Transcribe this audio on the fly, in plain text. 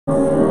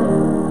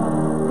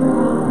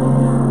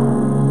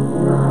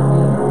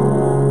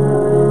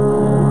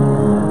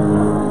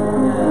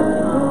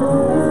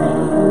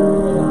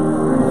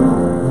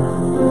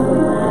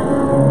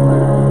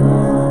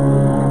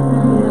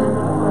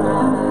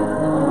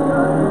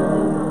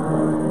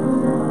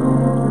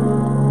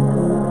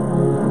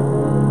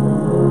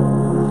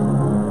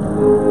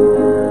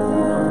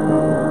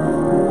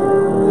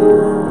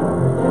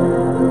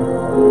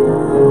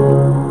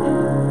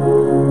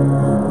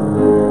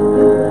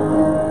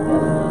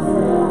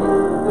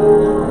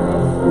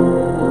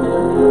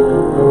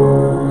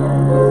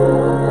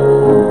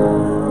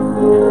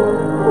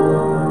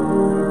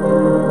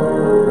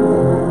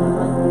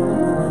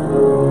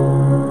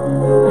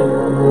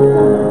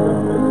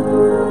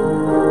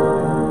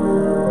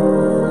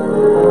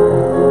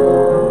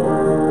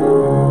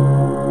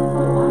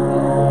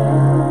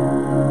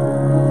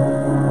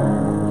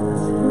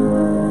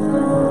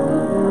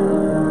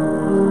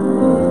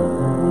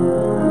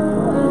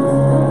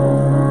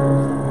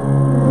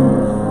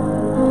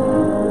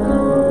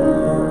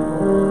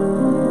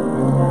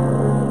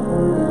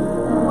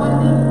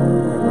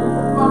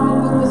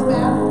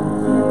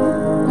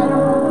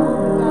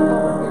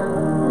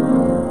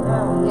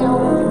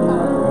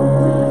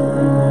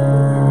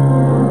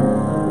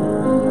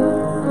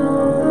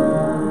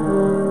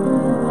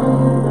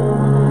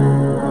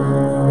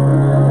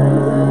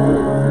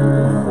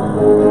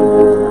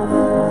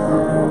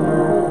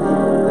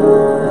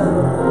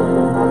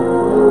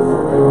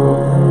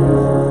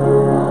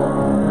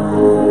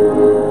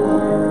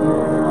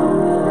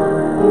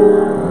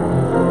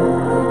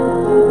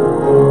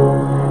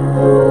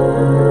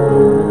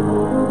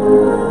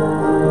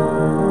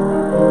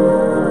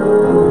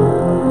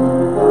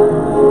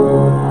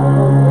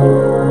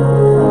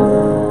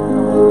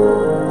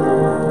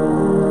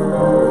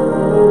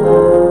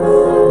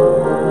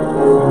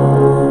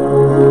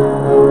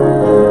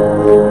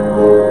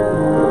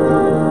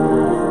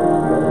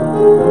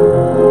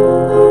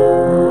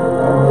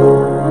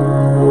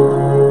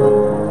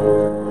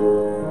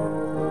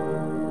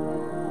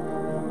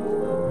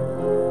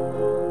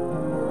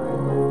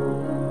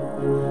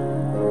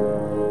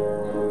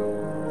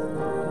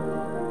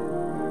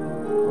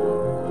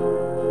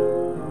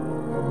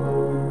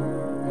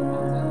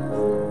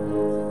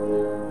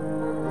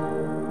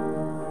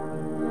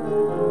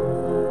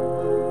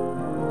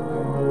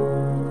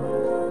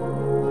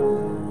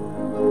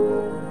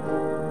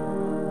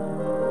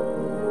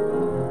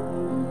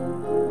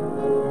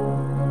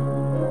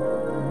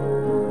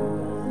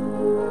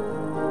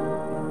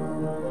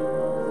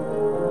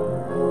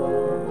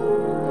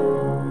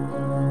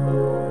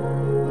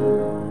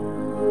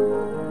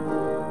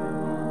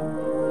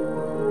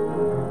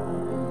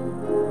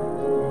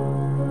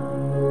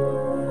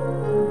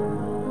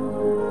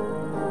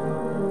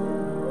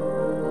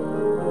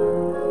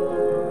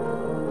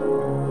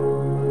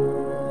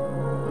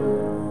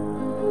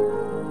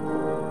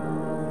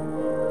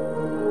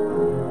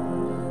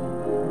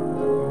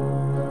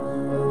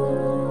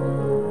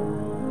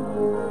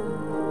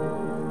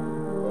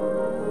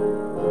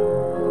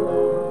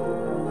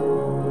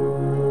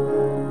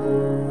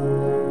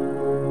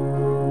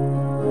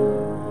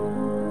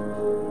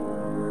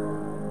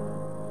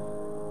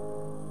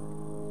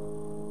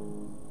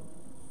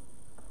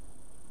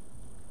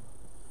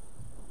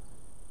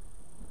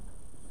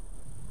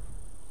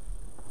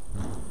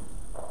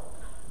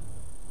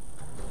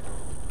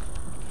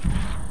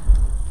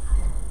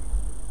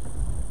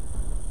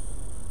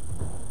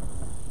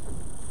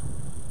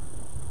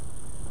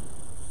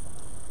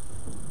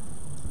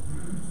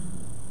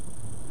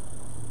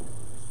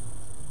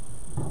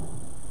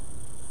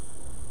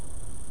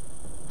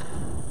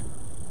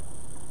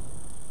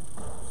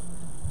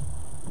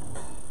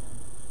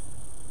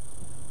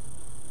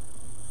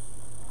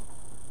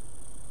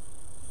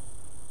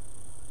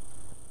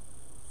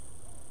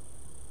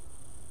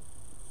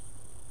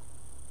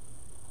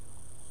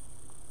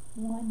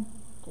1,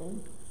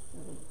 2,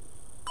 3.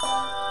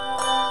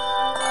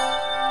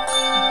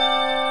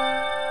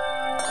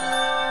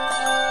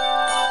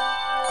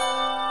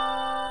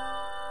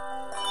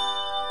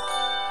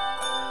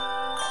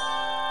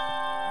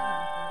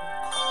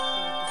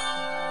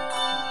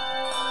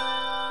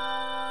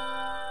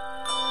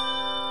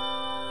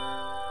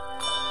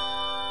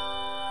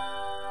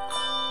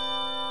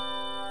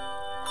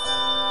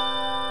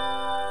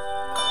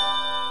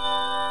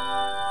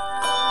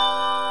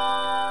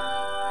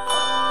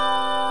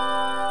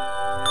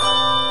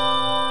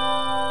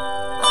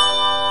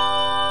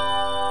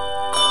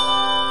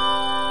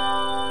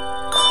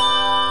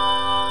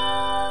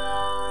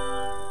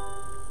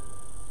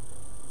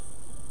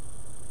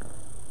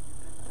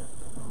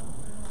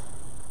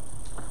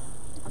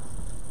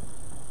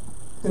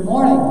 Good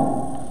morning,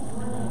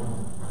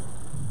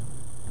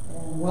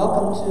 and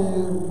welcome to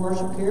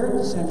worship here at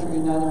the Central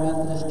United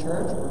Methodist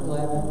Church. We're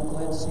glad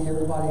to see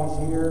everybody who's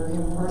here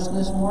in person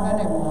this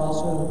morning, and we're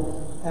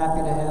also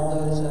happy to have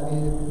those of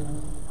you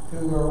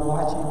who are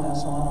watching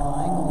us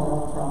online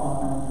or from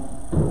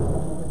a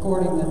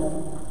recording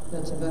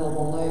that's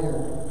available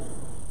later.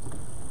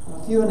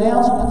 A few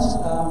announcements.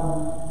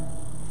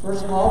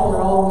 First of all,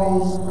 we're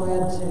always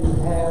glad to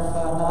have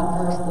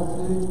non-perishable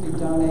foods be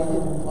donated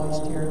and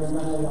placed here in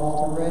front of the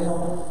altar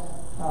rail.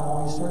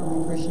 We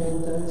certainly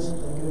appreciate those.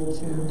 They go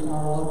to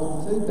our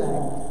local food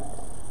bank.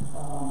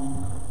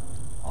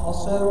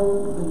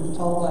 Also, we've been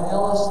told by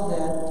Ellis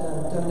that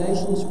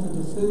donations for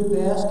the food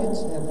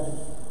baskets have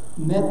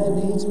met the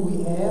needs that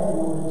we have in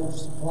order to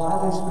supply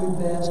those food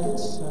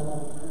baskets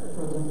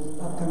for the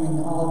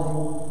upcoming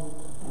holiday,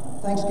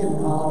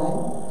 Thanksgiving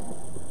holiday.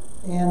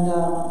 And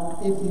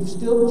if you've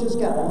still just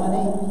got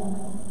money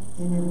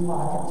in your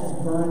pocket, just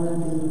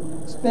burning to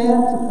be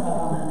spent,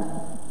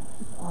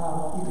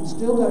 you can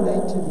still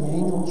donate to the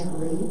Angel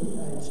Tree.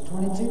 It's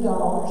 $22.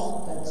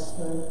 That's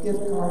the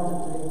gift card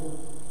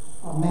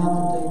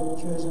amount that they've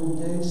chosen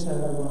to do. So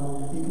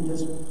you can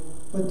just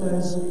put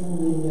those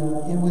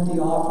in with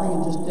the offering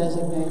and just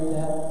designate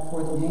that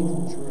for the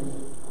Angel Tree.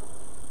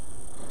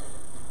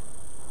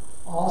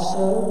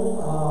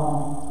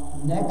 Also,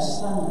 next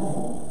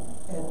Sunday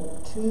at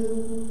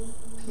 2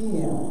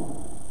 p.m.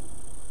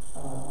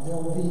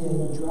 There'll be a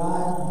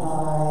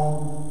drive-by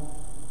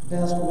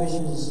best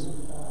wishes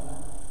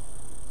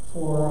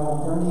for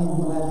Bernie and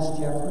Gladys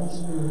Jeffries,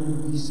 who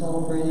will be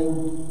celebrating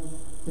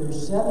their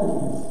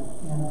 70th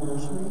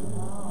anniversary.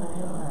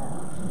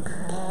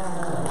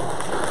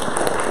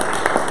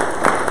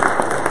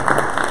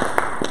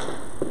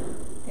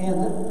 And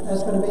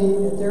that's going to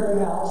be at their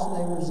house.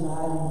 They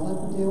reside in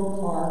Cliffordale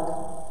Park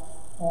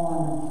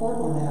on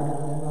Portland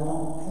Avenue. I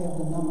don't have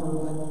the number,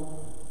 but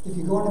if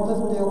you go into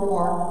Cliffordale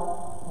Park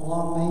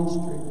along Main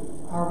Street,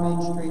 our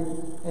Main Street,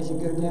 as you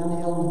go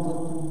downhill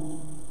in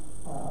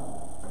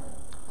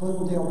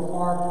Cliffordale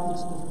Park,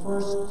 it's the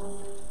first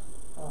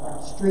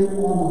street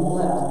on the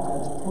left.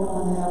 That's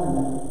Portland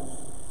Avenue.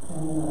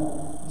 And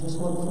just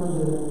look for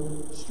the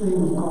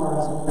stream of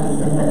cars.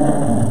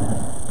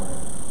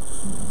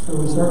 So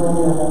we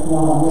certainly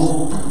want to wish,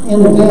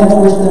 in advance,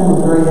 wish them a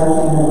very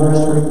happy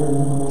anniversary.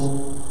 And of course,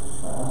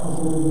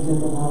 hopefully we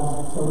get a lot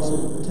of folks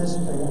that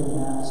participate in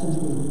that, since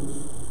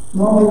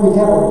normally we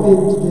have a big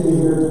to-do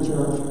here at the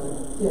church.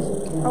 Yes,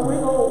 Ken. Are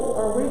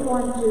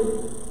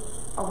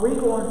we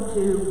going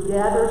to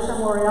gather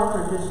somewhere else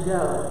or just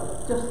go?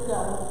 Just go.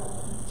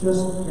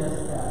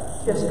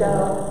 Just go.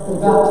 At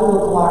about 2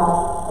 o'clock.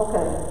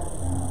 Okay.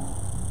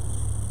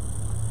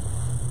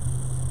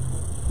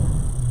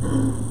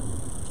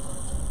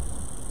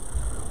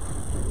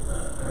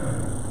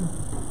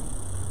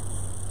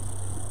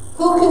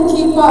 Who can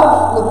keep up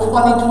with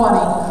 2020?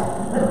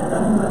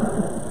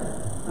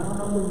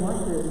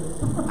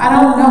 I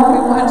don't know if we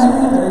want to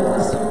either.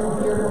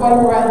 You're quite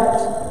right.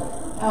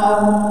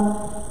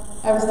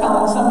 I was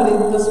telling somebody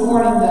this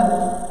morning that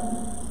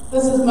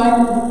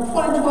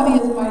 2020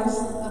 is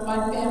my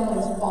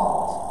family's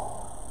fault.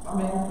 I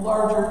mean,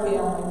 larger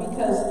family,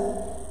 because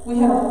we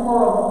had a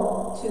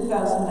horrible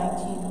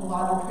 2019, a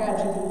lot of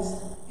tragedies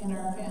in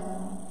our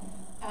family.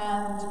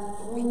 And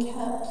we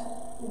kept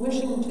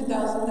wishing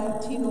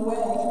 2019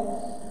 away.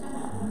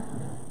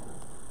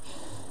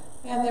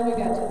 And then we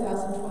got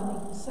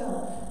 2020. So,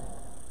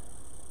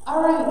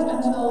 all right,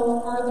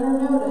 until further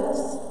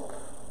notice,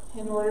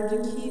 in order to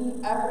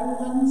keep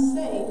everyone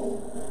safe,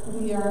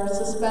 we are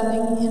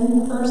suspending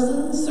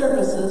in-person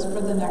services for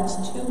the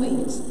next 2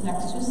 weeks,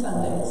 next 2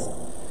 Sundays.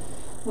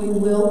 We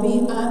will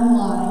be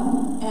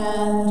online,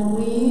 and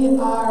we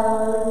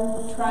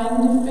are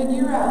trying to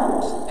figure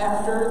out,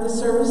 after the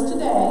service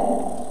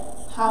today,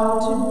 how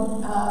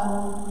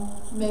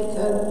to make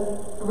a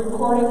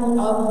recording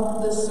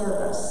of this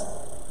service.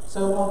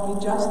 So it won't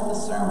be just the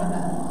sermon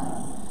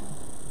online,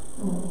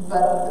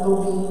 but it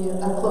will be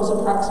a close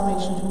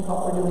approximation to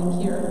what we're doing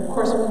here. Of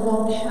course, we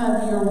won't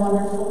have your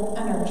wonderful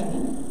energy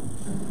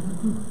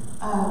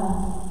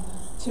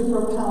to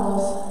propel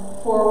us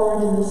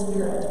forward in the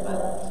Spirit, but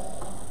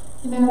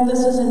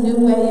this is a new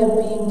way of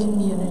being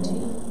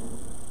community,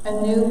 a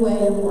new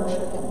way of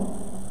worshiping.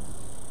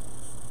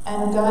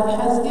 And God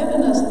has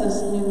given us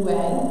this new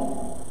way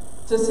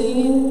to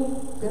see,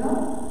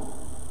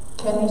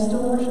 can you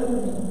still worship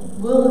me?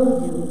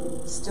 Will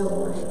you still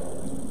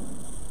worship me?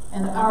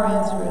 And our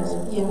answer is,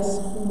 yes,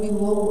 we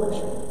will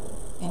worship.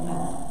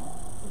 Amen.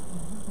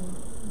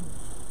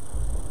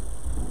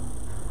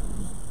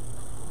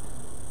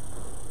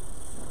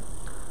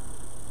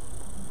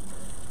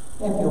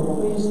 If you'll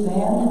please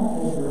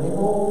stand as you're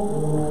able.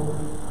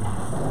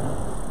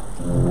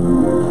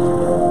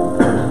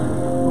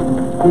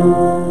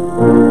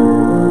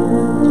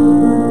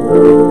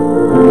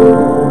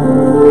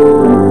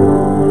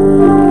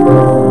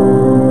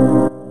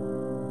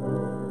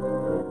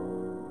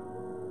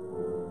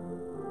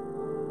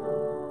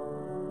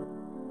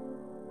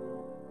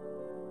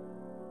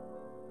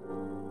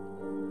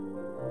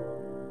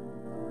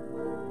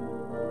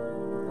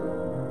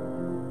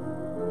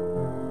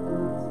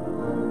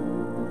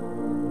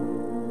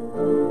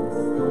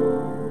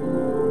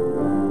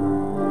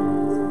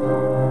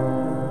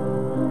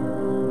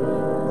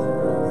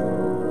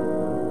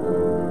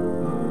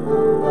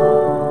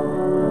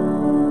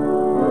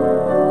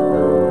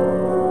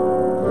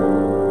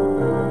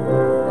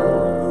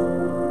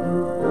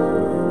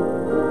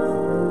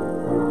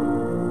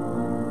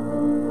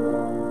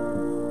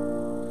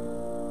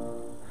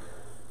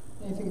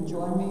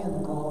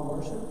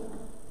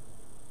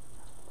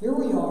 Here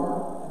we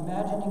are,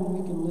 imagining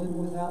we can live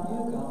without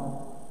you,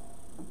 God.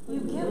 You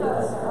give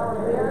us our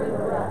very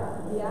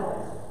breath, yet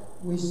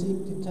we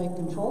seek to take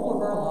control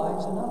of our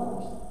lives and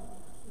others.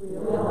 We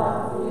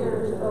allow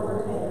fear to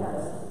overtake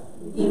us,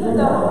 even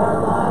though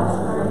our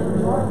lives are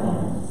in your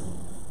hands.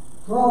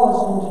 Draw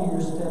us into your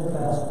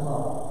steadfast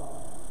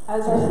love.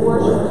 As we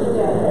worship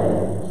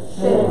today,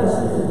 shape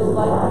us into the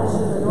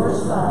likeness of your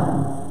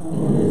Son,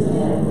 in whose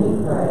name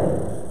we pray.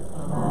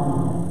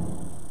 Amen.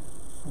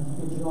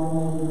 If you join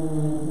me in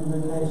the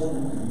invocation.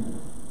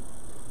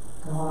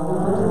 God of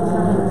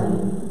eternity,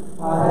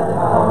 by the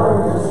power of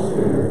your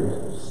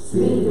Spirit,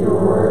 speak your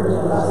word to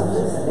us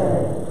this day,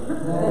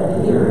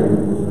 that hearing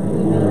we may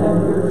know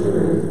your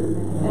truth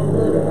and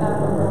live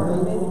ever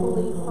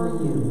faithfully for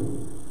you.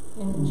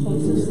 In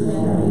Jesus'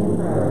 name we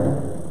pray.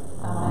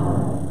 Amen.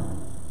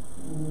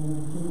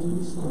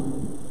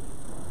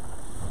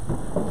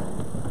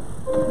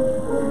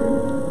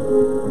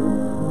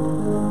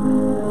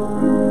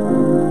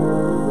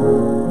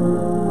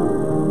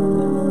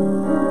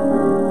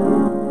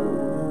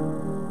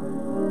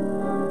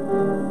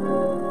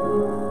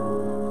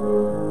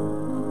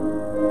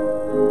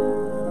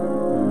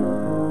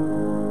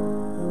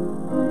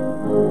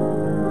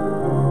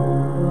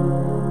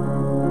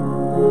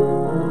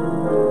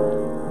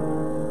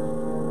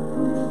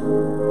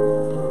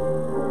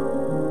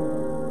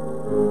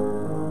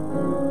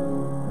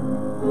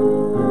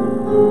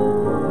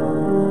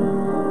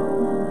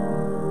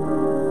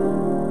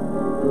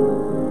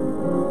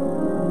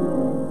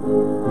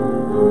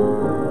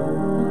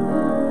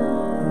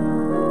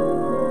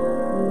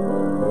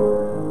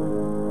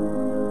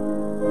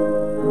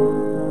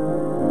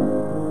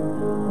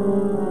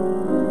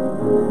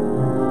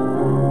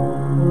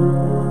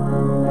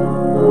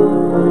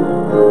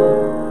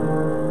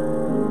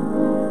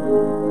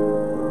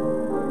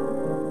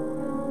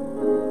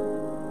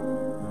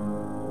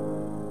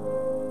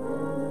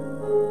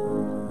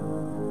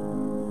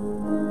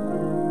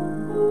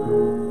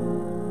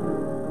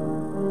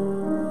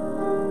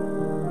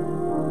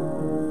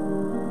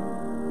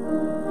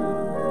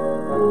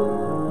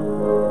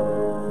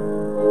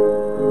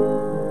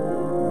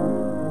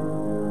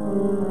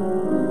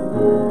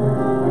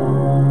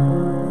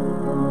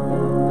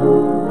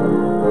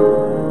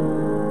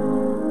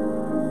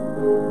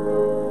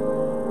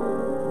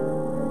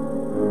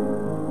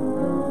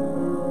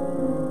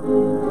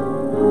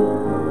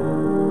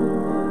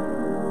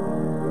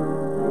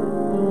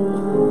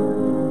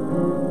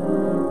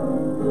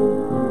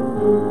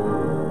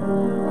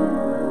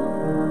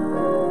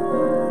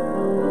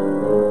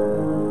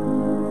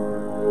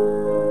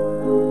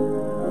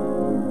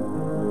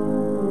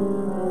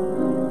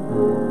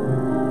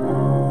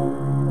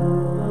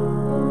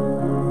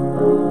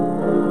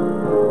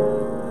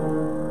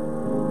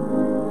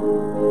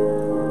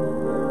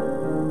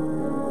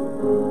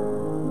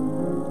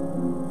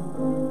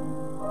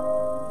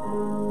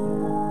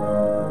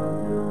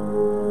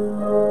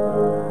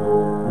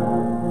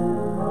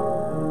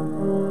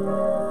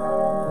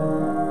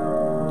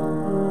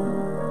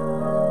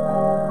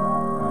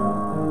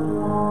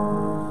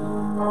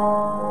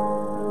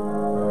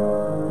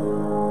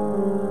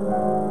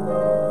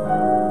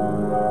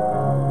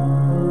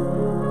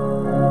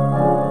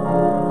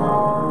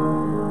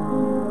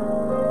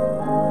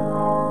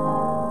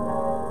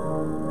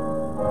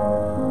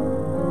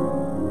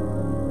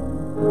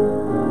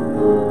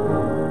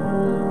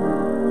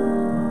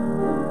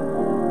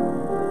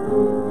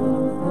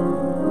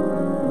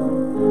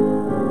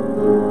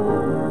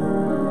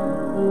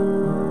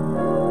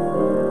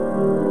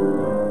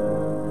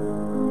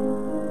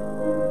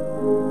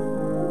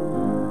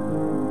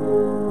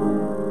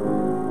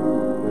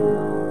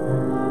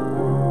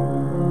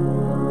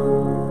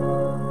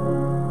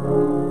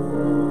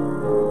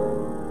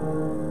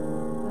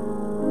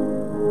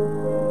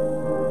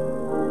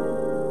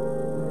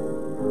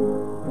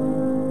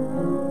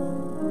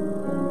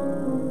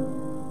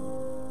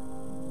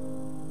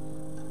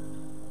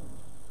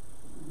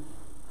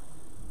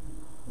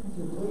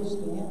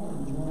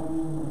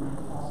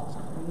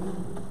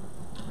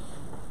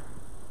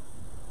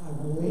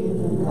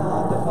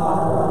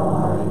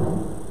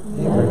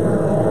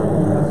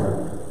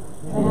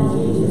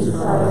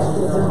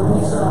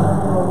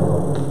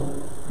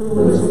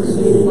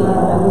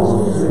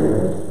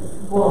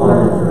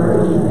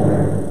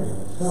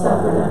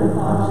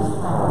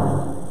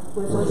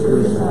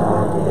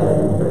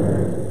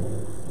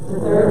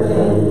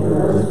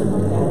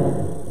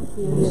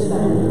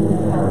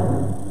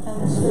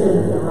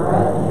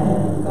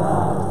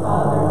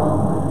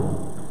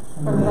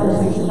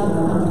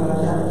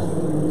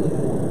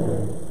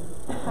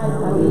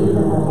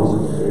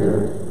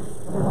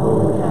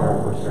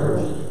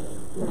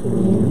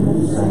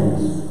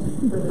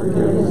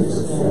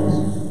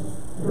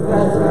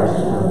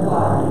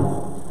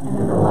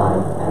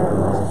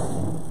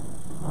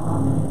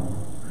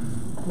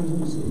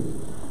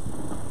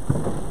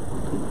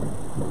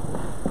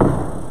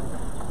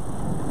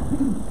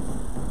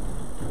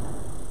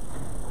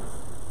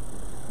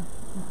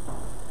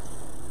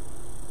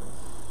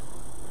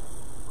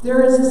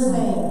 There is a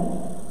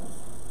saying,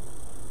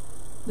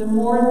 the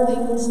more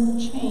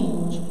things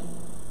change,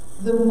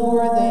 the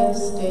more they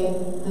stay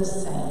the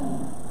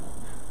same.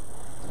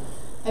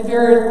 I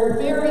very,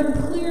 very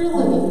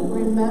clearly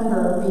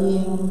remember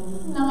being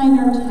 9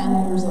 or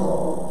 10 years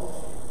old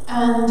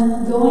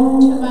and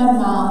going to my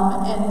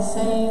mom and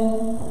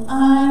saying,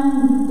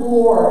 "I'm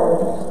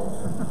bored."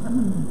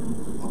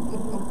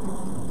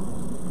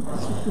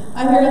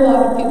 I hear a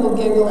lot of people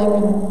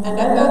giggling, and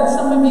I bet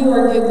some of you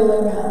are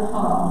giggling at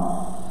home.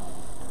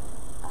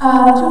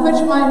 To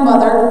which my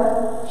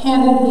mother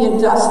handed me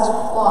a dust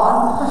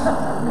cloth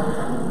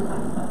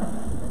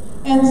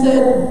and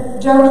said,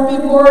 "Don't be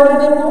bored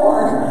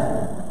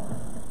anymore."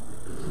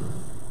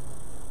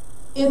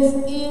 It's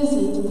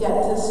easy to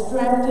get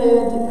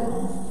distracted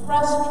and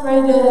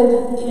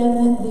frustrated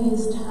in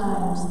these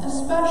times,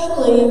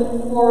 especially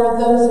for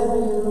those of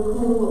you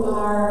who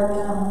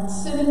are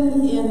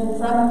sitting in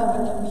front of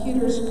a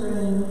computer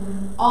screen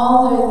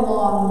all day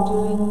long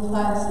doing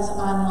classes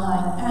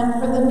online, and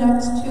for the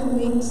next 2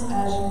 weeks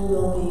as you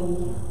will be.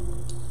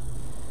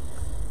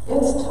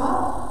 It's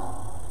tough.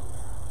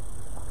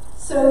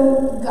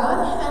 So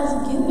God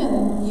has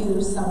given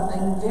you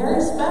something very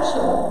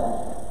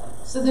special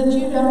so that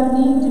you don't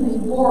need to be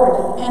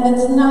bored, and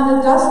it's not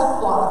a dust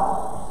cloth.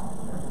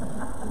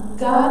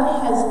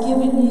 God has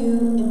given you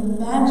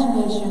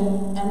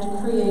imagination and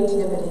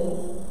creativity.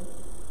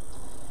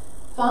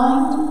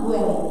 Find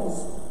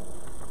ways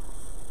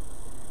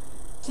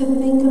to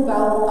think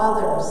about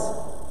others.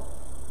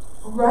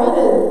 Write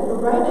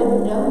a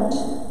note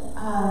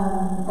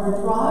or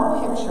draw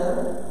a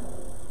picture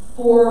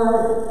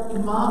for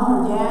your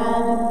mom or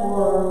dad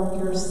or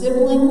your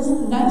siblings,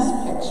 nice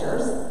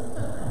pictures,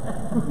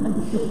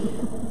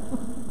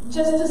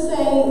 just to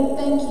say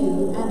thank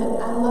you and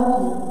I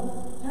love you.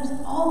 There's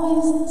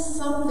always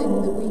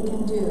something that we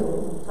can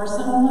do for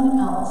someone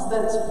else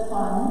that's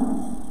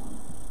fun.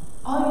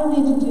 All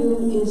you need to do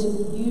is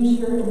use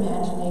your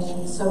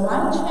imagination. So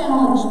my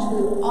challenge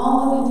to all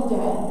of you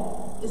today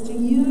is to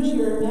use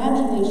your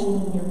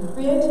imagination and your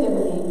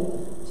creativity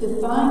to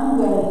find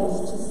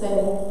ways to say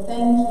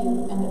thank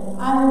you and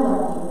I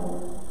love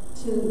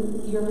you to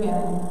your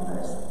family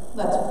members.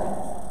 Let's pray.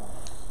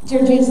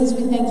 Dear Jesus,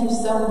 we thank you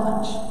so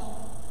much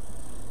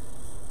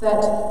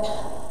that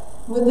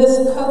with this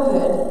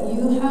COVID,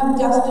 you have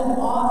dusted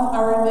off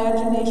our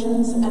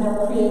imaginations and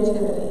our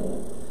creativity.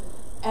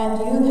 And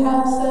you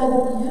have said,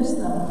 use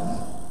them.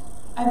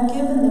 I've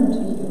given them to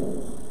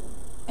you.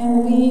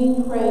 And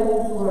we pray,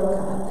 Lord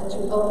God, that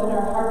you open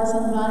our hearts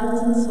and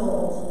minds and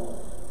souls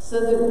so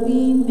that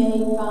we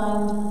may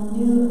find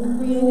new and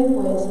creative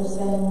ways of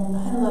saying,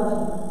 I love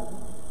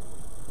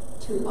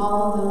you to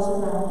all of those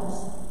around us.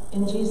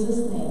 In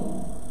Jesus'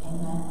 name,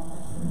 amen.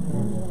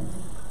 Amen.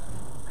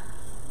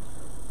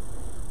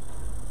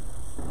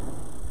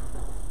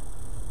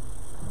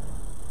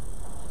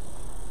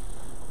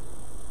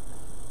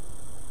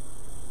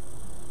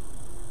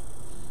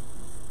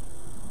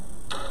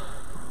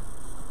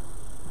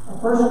 Our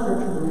first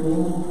scripture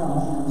reading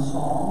comes from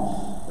Psalms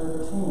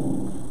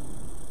 13.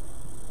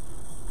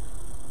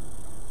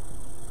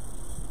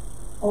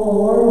 O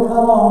Lord,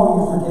 how long will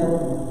you forget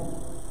me?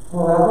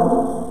 Forever?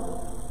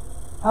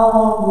 How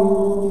long will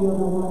you be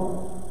away?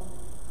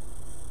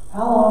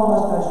 How long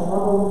must I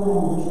struggle with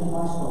anguish in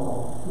my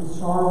soul, with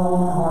sorrow in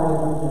my heart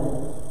every day?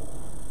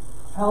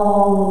 How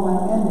long will my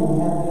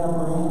enemy have the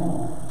upper hand?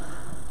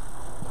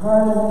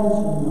 Turn and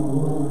answer me, O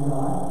Lord my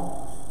God.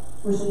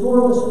 Restore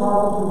the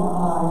sparkle to my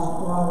eyes,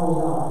 or I will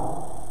die.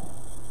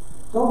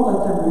 Don't let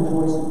them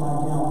rejoice at my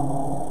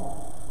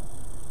downfall.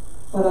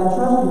 But I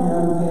trust in your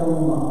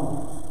unfailing love.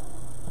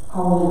 I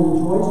will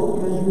rejoice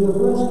because you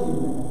have rescued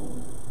me.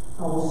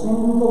 I will sing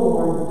to the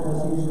Lord because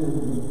he is good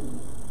to me.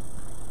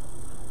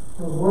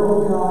 The word of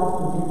God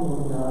for the people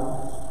of God.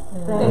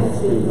 Thanks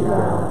be to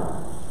God.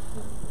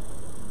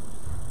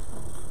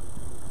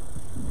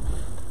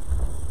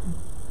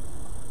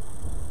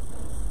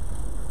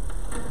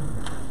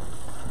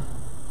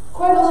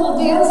 Quite a little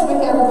dance we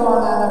have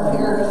going on up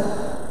here.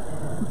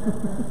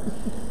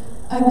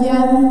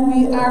 Again, we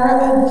are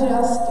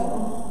adjusting.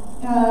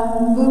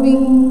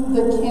 Moving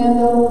the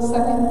candle, the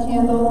second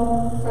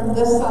candle, from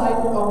this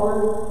side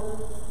over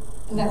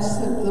next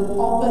to the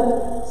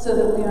pulpit so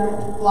that we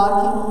aren't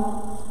blocking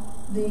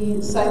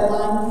the sight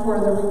line for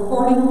the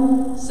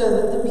recording, so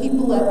that the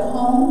people at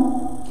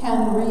home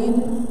can read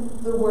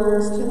the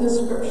words to the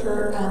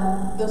scripture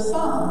and the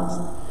songs.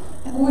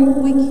 And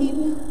we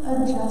keep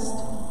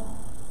adjusting.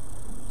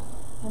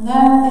 And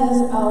that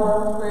is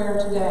our prayer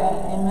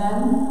today.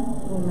 Amen?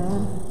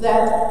 Amen.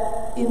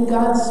 That in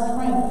God's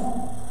strength,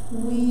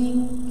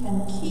 we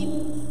can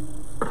keep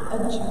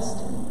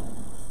adjusting.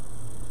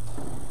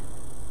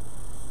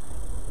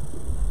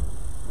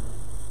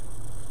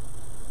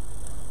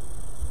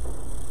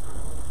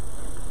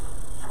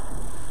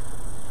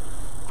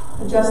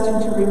 Adjusting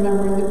to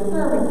remembering the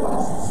prayer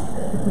requests.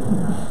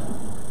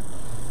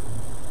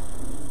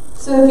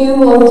 So if you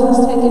will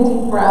just take a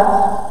deep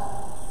breath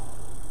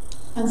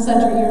and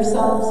center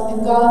yourselves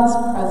in God's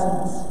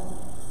presence.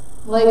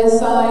 Lay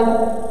aside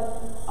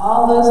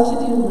all those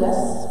to-do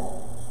lists,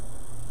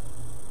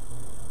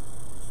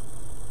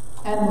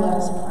 and let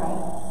us pray.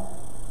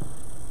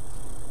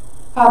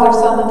 Father,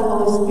 Son, and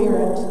Holy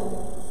Spirit,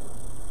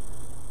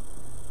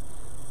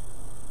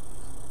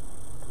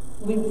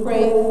 we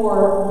pray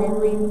for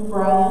Riri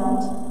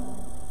Bryant,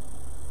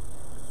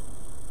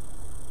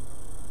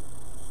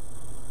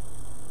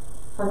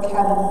 for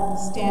Kevin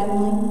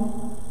Stanley,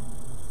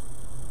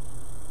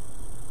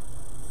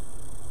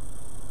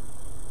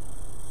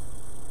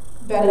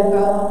 Betty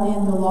Bowen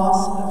in the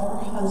loss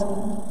of her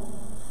husband,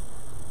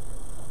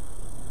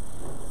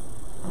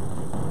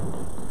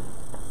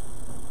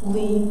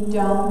 Lee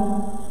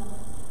Dunn,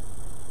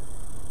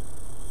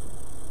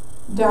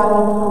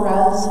 Dolly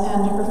Perez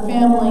and her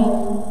family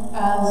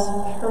as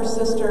her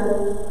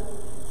sister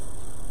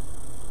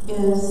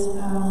is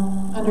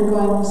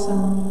undergoing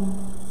some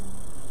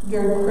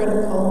very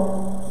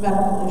critical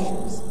medical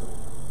issues.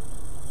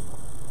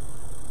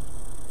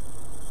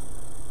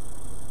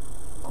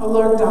 Oh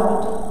Lord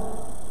God,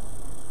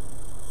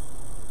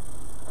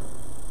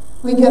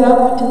 we get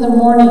up in the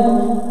morning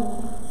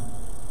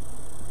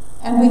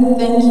and we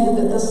thank you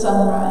that the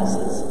sun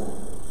rises,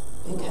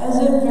 because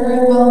it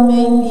very well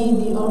may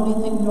be the only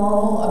thing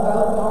normal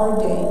about our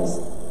days.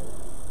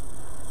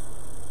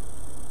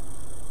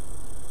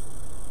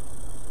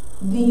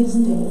 These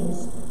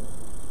days.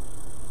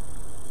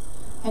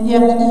 And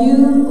yet you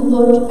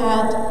look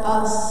at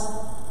us,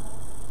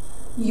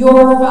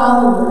 your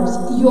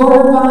followers,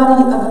 your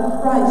body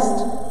of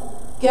Christ,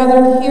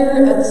 gathered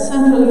here at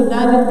Central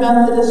United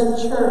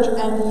Methodist Church,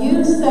 and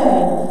you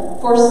say,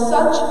 for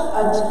such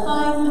a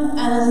time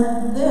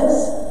as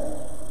this,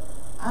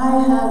 I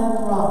have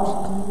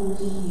brought you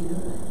here.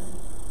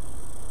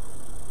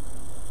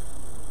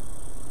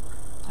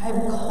 I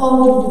have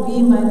called you to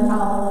be my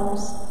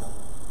followers.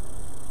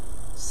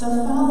 So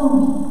follow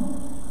me.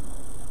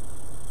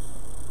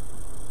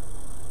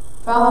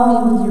 Follow me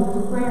with your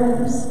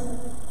prayers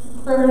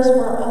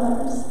for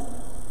others.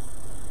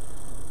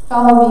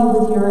 Follow me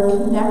with your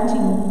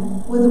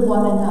connecting with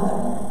one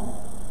another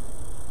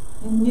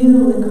in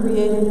new and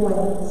creative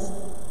ways.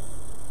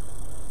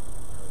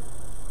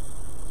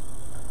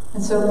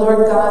 And so,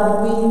 Lord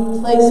God, we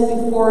place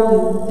before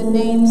you the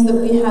names that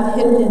we have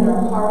hidden in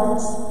our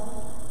hearts,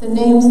 the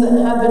names that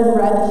have been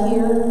read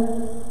here,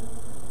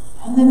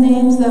 and the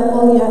names that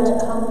will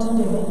yet come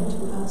today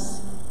to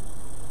us.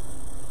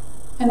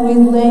 And we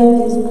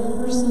lay these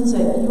persons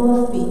at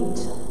your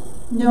feet,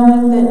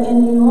 knowing that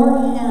in your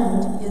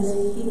hand is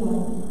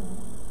healing,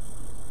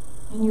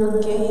 in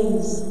your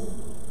gaze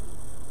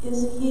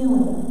is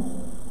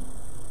healing.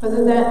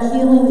 Whether that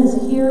healing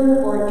is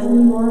here or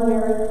in your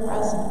very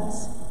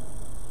presence,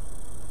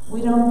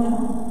 we don't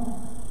know.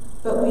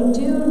 But we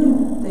do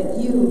know that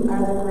you are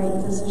the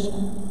great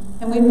physician.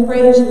 And we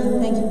praise you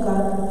and thank you,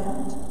 God, for that.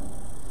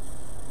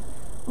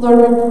 Lord,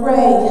 we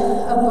pray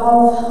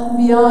above and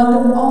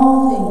beyond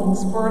all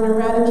things for an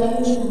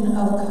eradication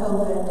of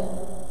COVID.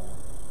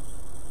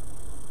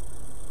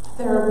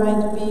 There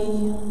might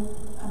be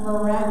a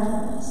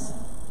miraculous,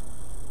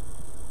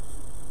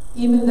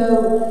 even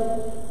though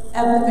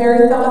at the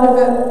very thought of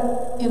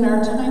it, in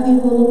our tiny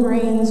little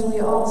brains, we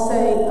all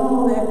say,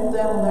 oh,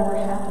 that'll never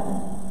happen.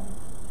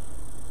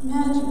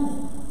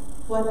 Imagine,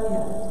 what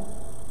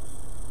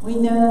if? We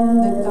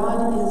know that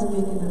God is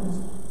big enough.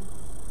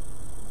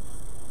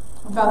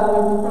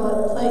 Father,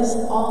 we place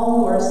all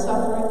who are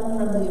suffering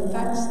from the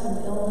effects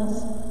of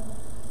illness,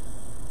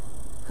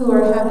 who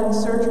are having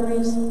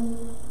surgeries.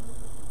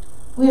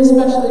 We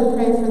especially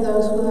pray for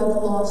those who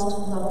have lost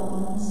loved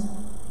ones,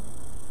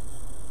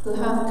 who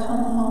have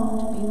come home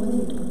to be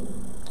with you.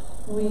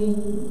 We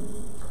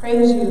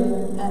praise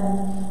you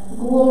and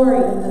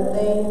glory that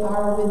they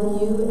are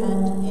with you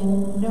and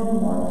in no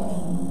more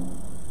pain.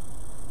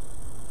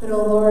 But,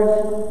 oh Lord,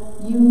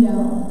 you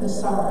know the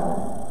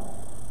sorrow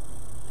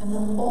and the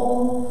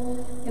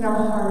hole in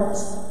our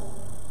hearts.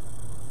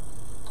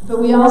 But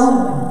we also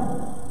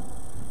know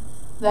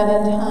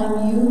that in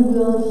time you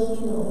will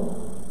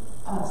heal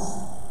us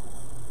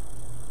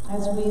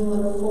as we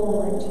look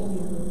forward to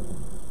you.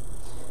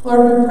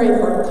 Lord, we pray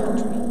for our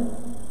country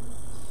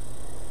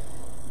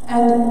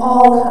and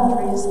all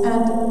countries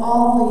and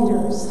all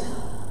leaders,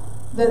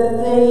 that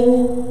they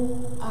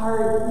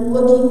are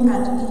looking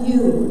at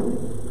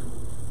you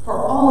for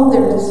all of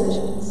their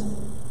decisions.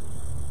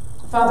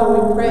 Father,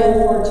 we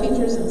pray for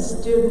teachers and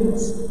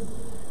students,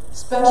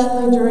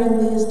 especially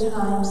during these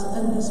times,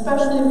 and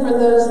especially for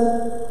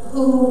those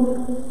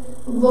who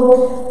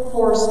look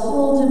for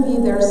school to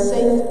be their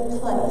safe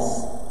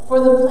place, for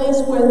the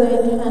place where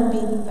they can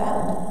be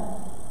fed.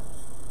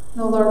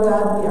 No, Lord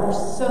God, we are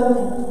so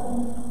thankful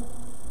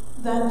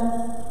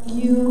that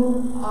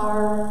you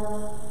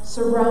are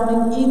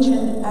surrounding each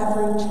and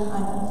every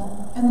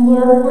child. And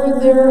Lord, where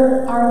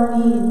there are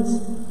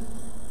needs,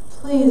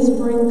 please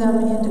bring them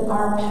into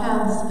our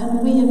paths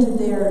and we into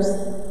theirs,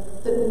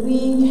 that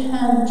we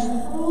can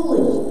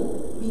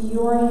truly be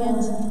your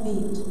hands and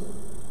feet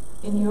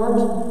in your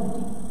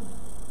community,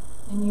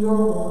 in your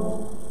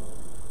world.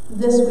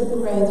 This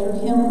we pray through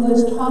him who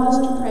has taught us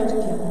to pray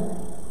together,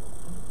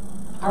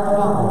 Our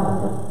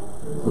Father,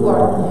 who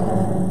art in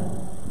heaven,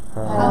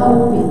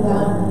 hallowed be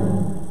thy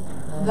name.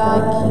 Thy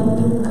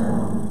kingdom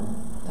come,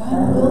 thy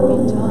will be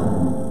done,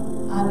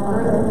 on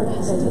earth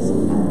as it is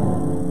in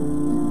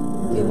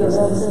heaven. Give us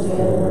this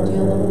day our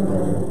daily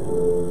bread,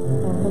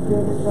 and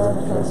forgive us our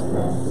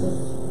trespasses,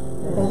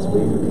 as we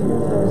forgive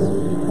those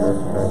who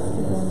trespass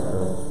against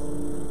us.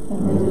 And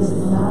lead us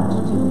not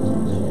into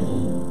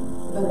temptation,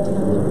 but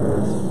deliver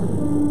us from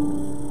evil.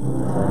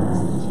 Thine is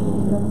the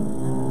kingdom,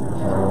 the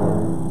power,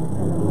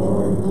 and the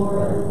glory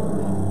forever.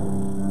 Amen.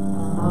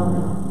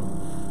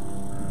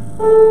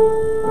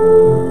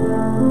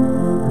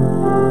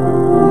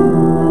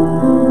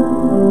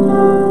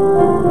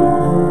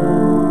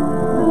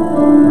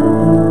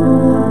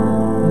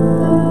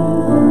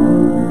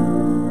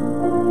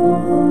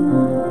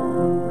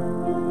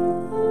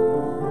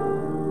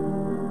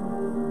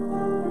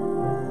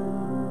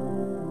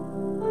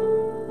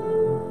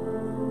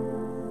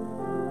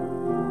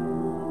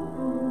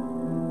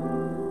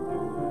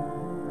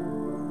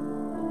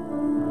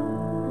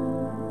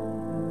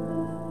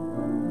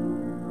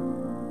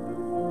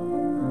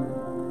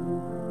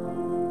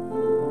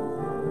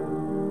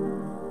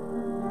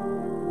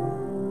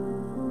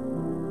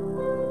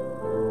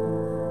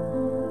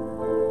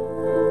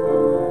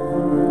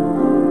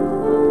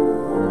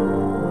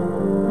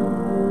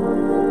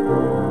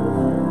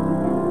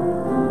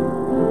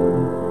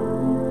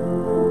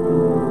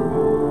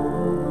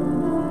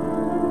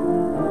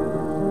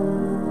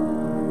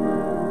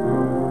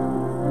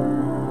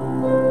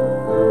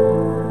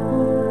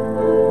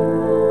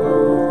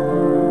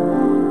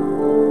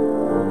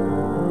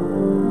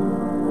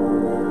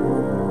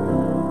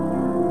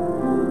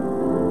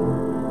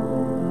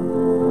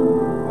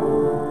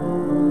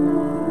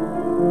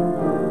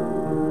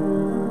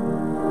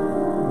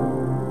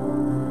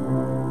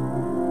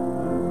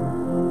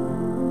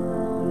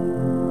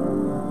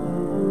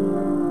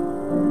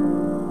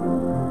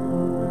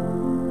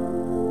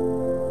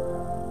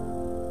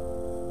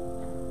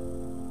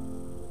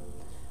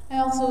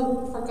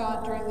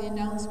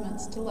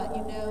 To let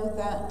you know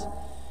that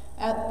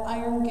at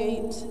Iron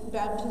Gate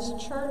Baptist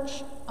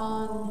Church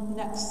on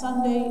next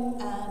Sunday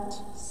at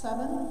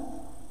 7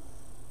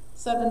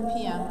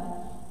 p.m.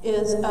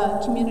 is a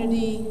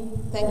community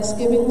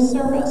Thanksgiving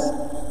service.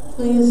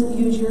 Please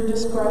use your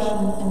discretion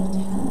and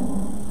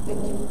attend.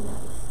 Thank you.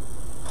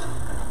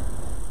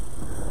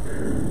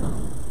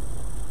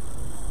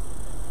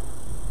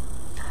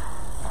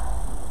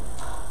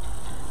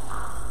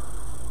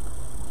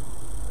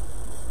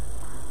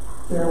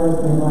 Bear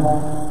with me,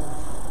 Mike.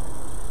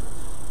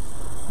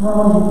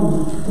 Normally you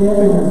can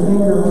tap in your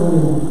finger when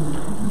you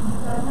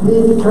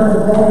need to turn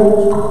the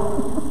page,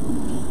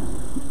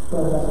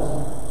 but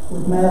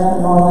with mask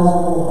and all this, it's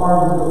a little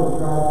hard to do with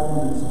dry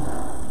fingers.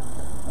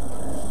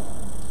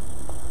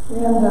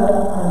 Okay. And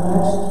our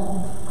next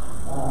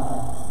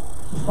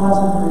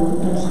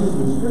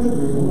scripture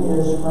reading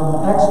is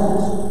from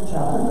Exodus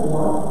chapter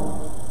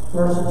 4,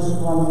 verses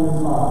 1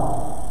 through 5.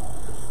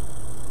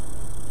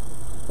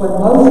 But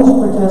Moses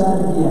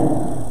protested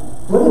again.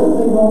 What if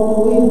they won't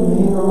believe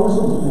me or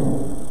listen to me?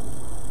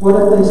 What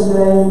if they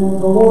say,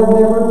 the Lord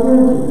never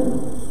appeared to you?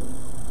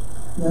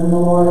 Then the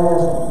Lord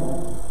asked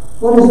him,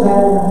 what is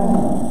that in your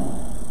hand?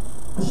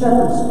 A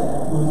shepherd's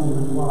staff,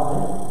 Moses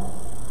replied.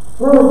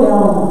 Throw it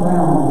down on the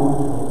ground, the Lord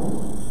told him.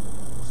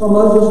 So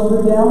Moses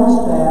threw down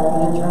the staff,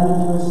 and it turned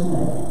into a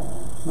snake.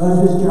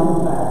 Moses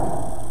jumped back.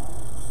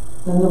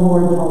 Then the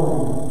Lord told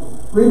him,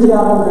 reach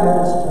out and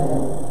grab its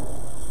tail.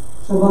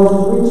 So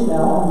Moses reached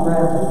out and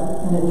grabbed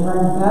it, and it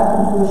turned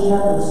back into a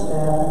shepherd's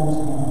staff in his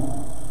hand.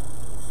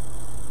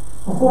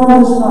 Perform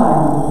this sign,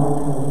 the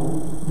Lord told him.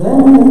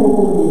 Then people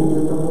will believe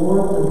that the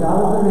Lord, the God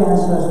of their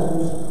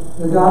ancestors,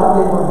 the God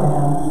of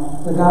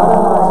Abraham, the God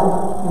of Isaac,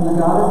 and the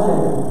God of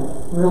Jacob,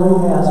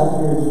 really has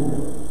appeared to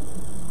you.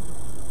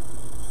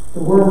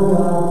 The word of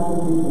God for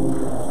the people of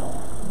God.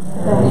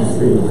 Thanks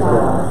be to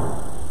God.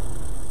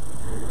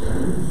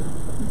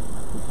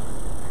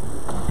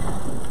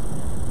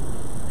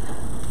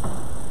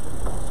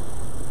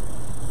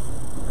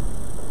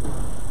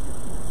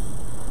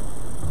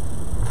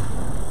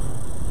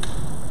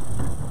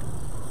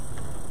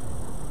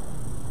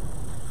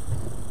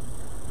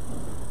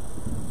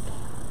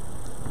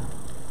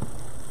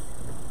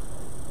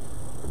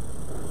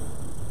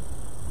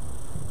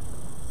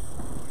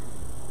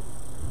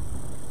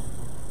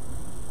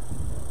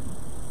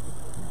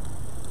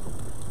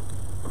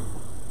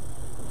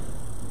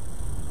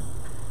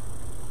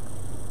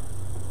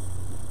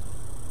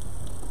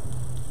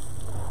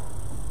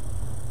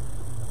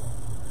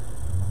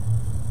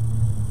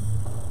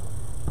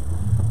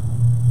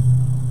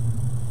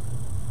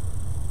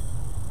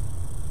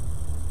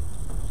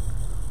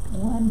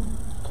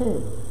 Two.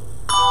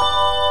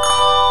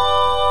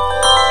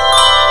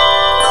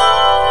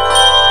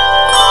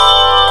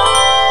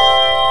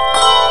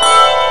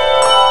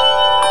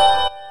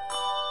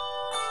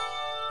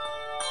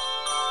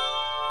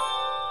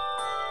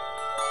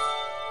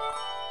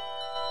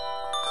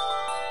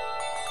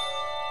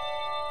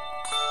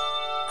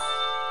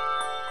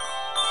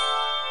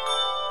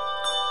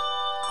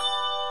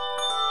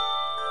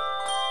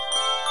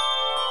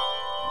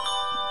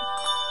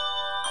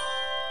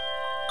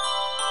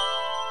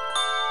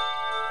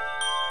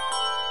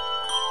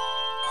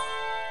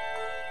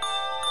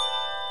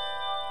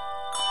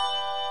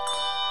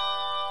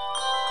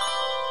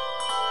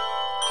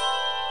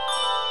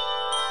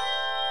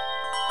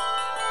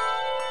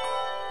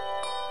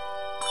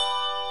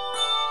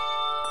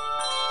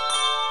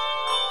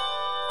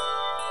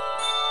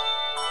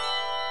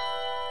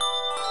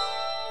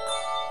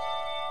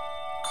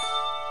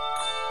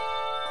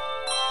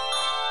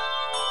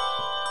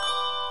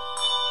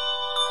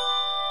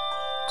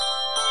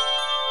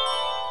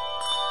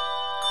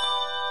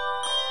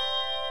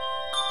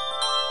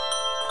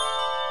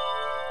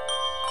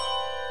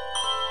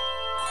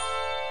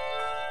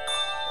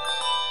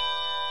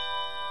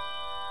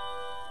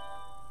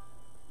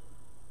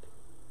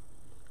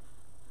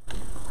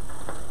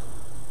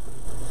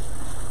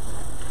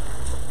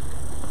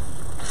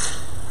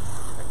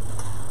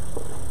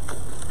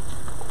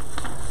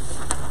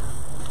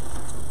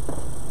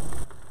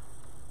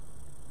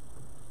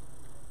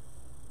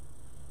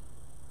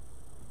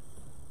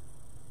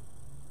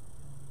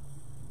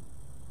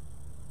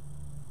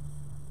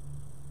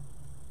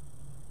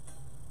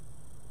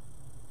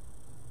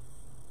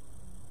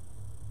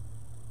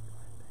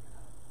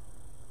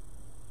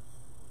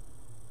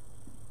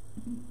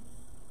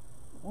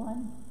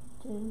 1,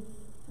 2,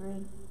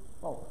 3,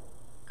 4.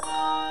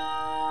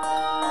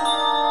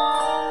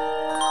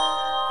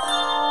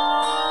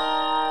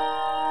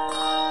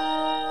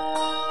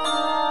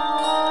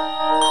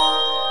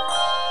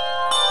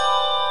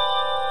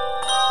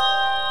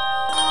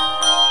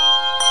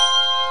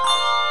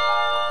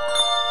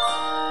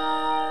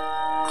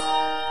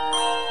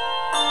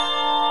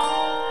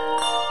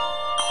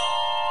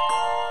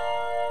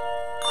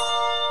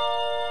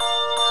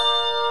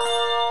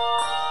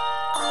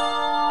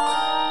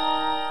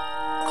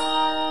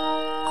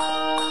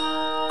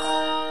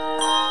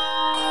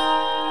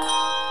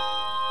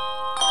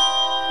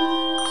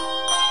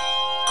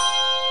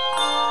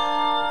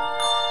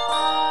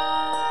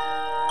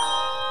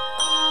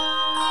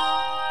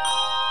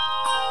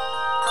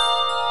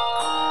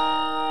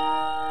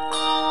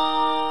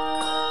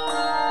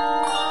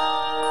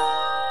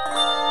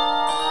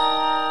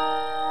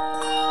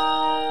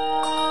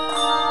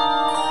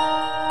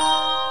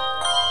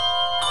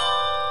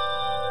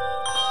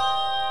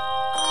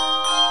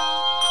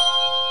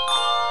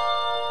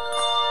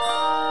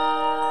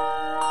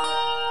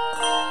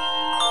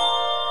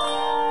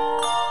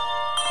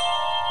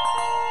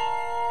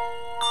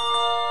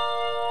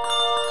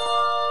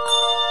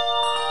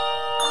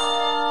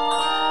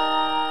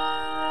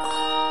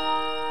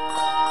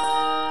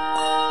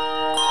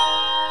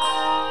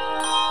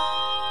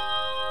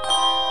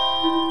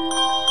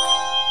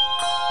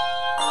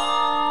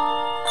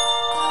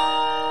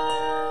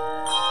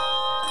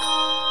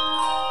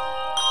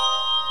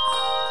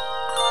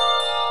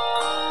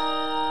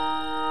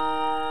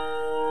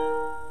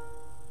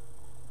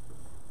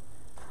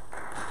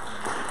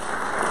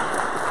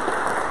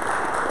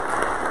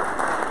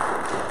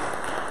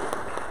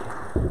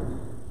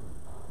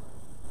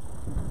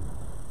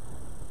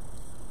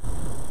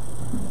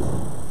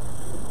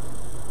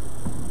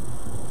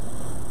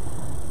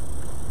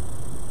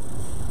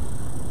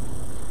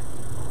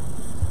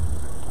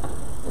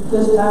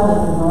 This time we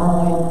can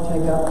normally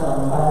take up our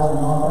tithes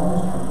and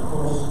offerings. Of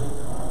course,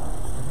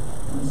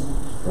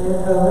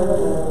 instead of it,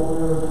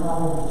 we're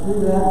trying to do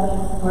that.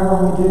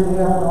 However, we do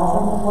have an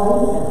offering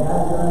plate that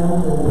has gone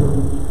into the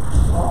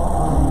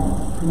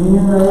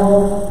communion rail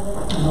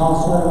and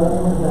also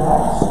in the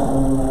back. So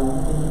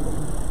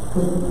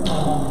if you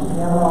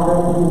haven't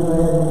already, you go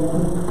ahead and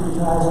put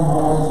your tithes and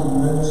offerings in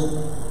those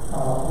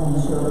when the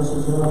service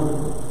is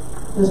over.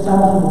 This time,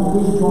 can you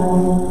please join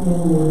me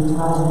in the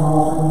tithes and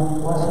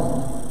offering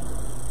blessing?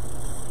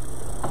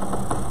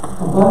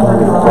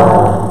 Abundant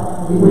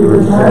God, we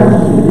return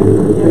to you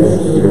the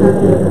gifts you have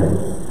given.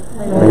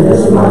 May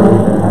this money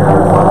and our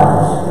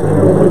lives bear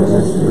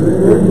witness to the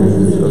good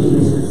news of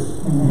Jesus.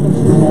 In His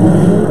name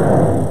we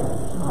pray.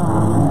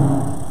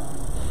 Amen.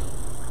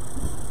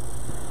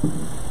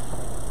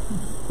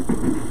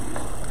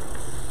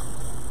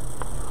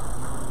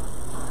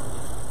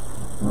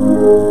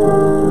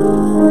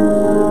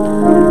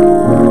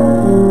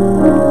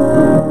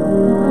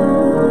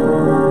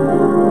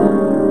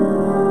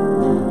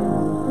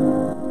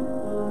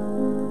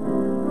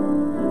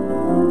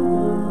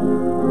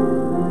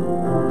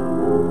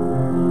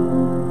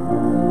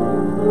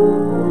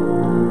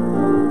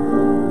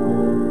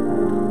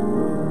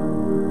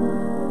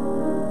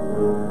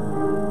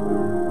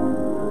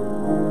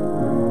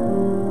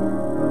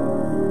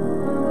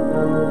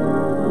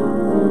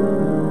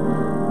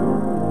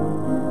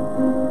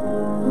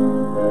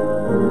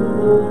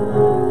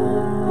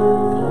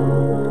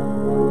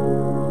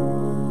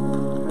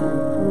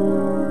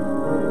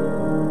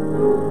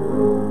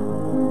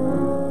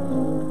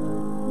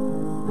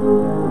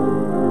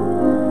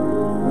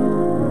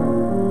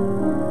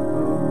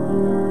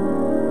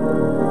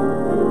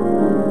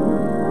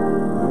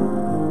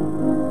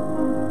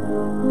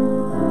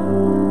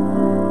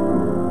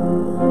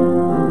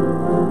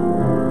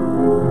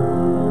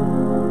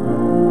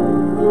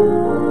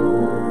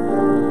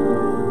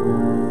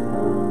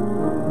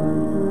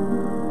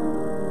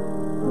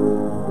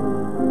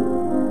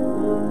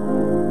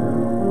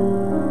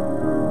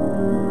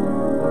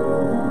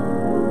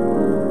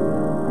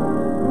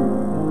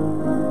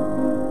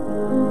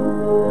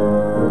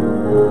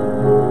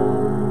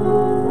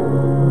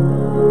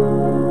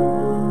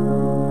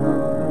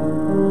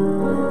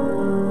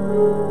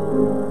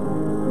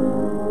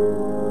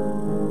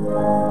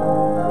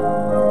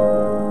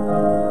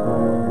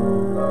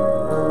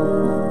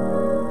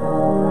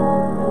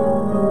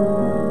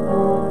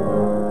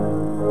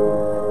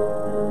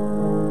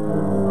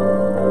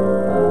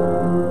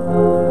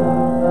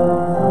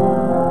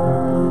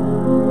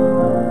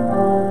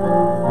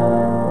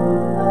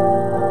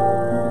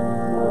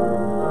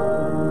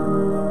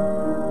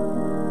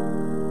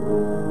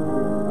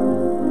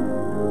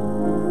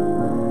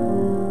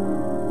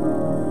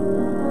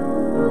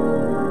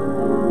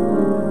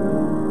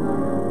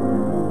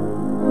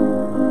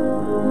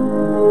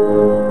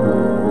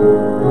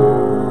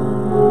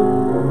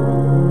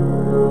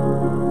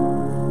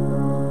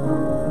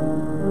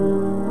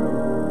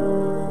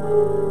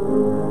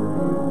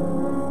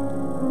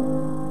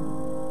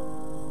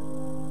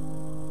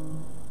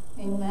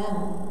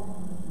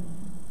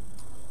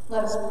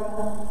 Let us pray.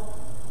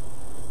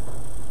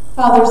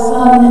 Father,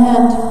 Son,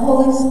 and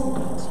Holy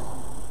Spirit,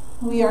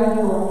 we are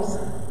yours.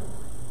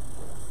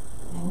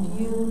 And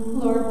you,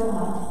 Lord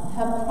God,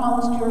 have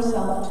promised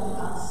yourself to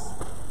us.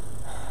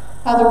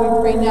 Father,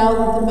 we pray now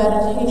that the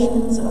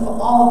meditations of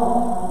all of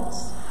our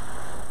hearts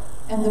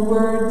and the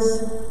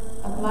words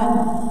of my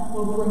mouth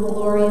will bring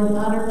glory and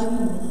honor to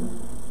you.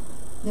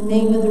 In the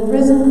name of the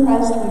risen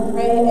Christ we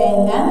pray,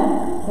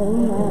 amen.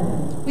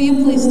 Amen. Will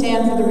you please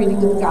stand for the reading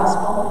of the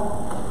gospel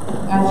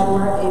as you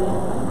are able.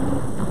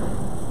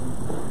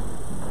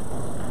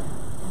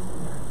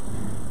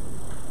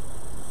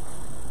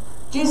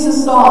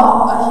 Jesus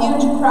saw a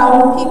huge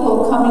crowd of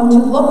people coming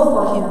to look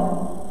for him.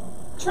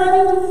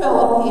 Turning to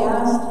Philip, he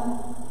asked,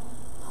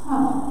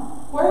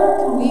 where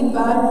can we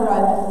buy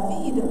bread to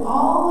feed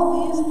all of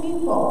these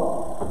people?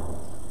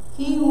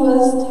 He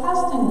was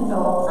testing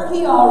Philip, for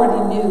he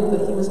already knew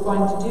what he was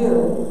going to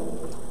do.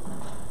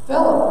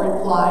 Philip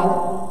replied,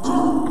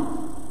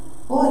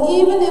 well,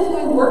 even if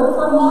we worked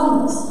for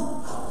months,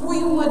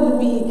 we wouldn't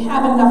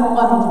have enough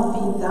money to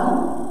feed them.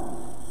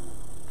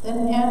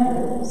 Then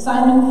Andrew,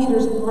 Simon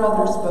Peter's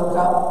brother, spoke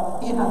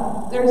up.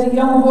 Yeah, there's a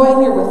young boy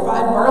here with 5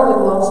 barley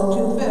loaves and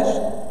 2 fish.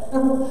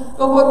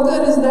 But what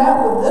good is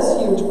that with this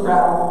huge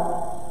crowd?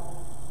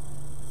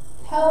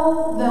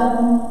 Tell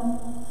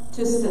them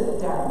to sit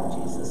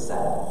down, Jesus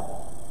said.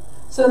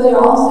 So they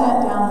all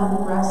sat down on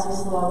the grassy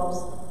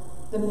slopes.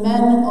 The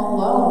men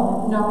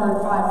alone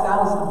numbered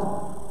 5,000.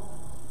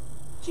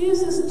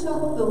 Jesus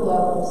took the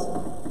loaves,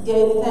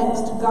 gave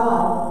thanks to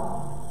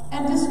God,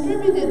 and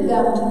distributed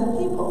them to the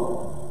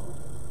people.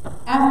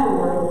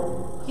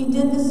 Afterward, he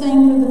did the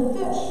same for the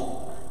fish,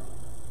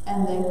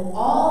 and they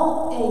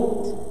all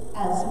ate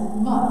as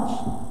much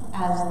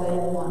as they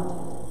wanted.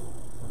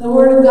 The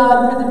word of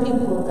God for the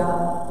people of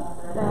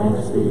God.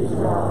 Thanks be to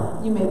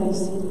God. You may be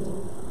seated.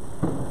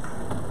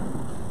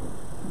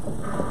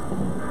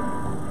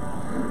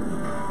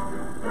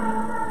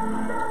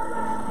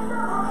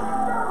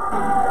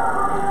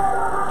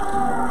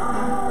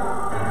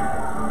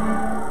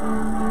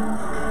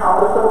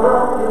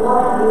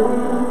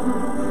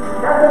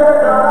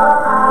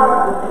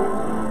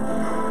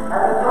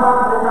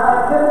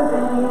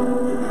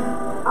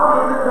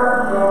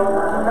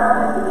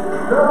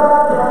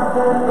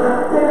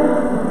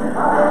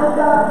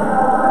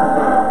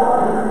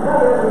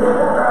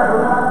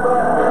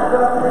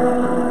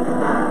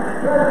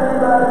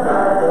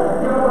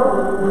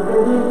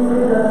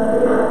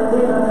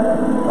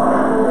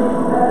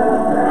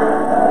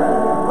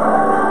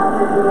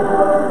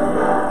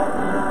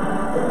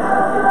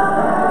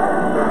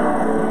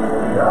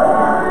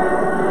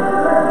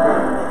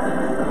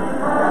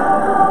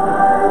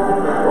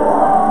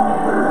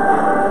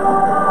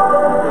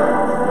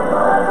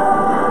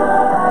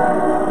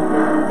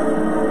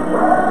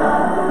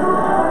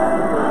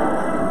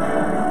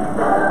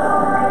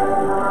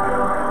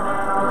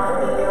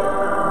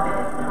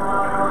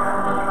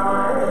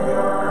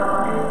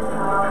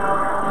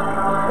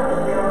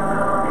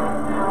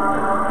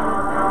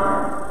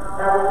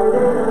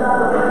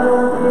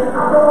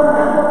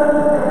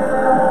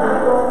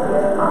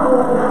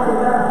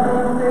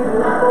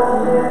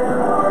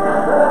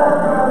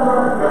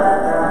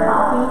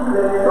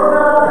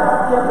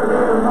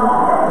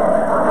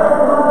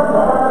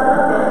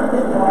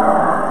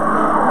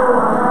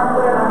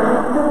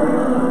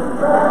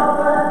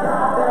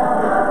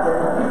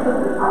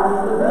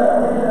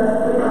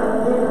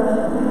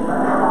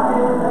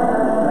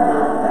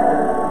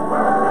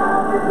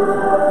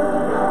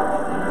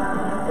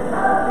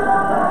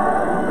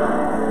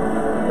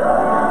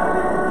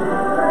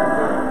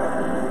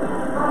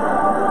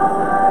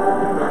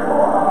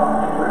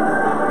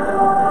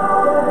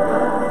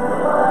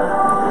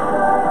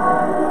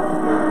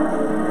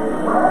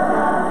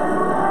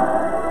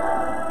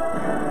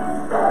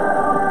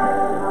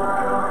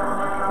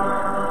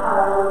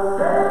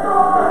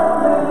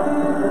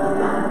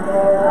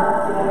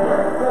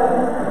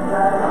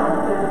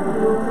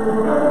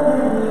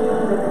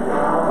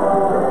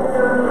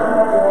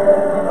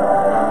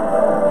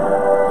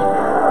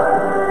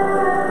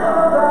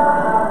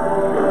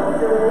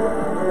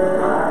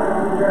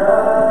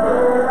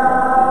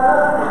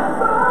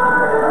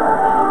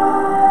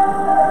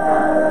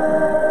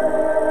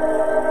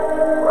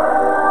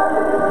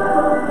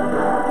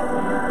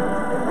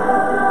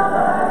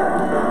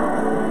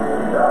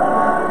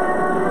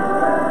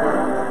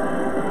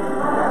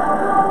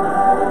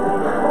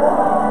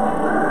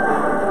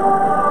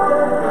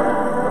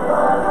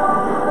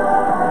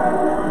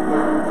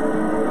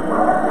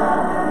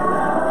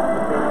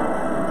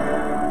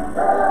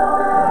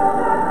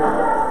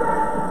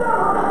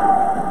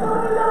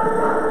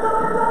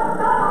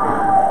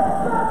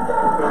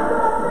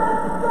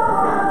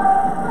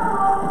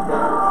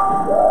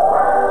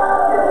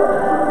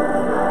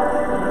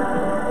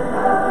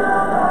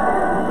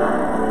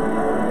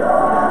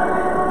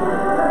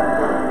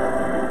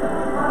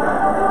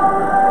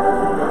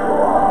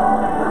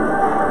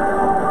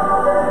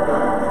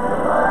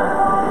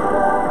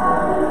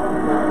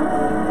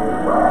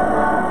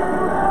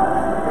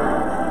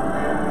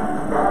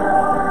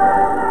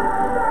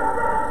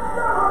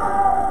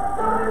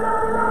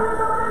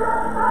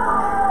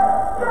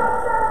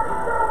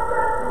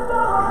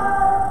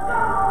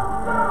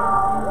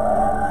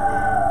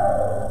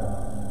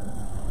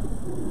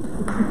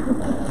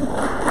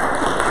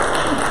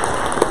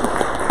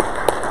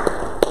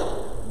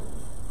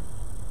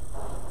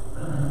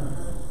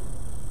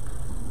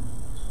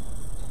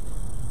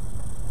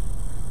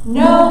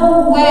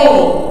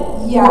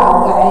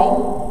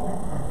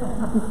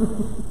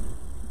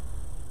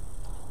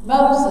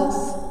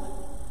 Moses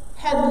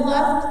had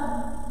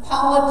left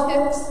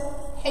politics,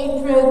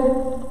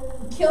 hatred,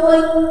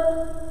 killing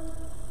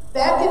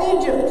back in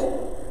Egypt.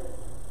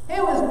 He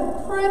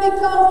was pretty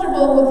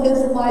comfortable with his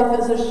life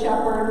as a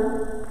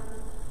shepherd.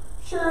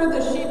 Sure,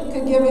 the sheep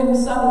could give him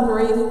some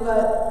grief,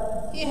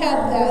 but he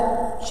had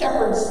that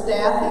shepherd's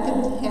staff. He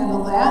could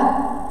handle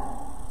that.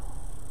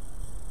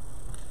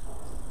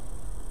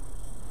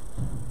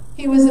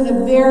 He was in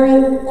a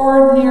very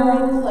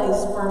ordinary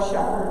place for a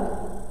shepherd.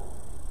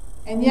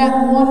 And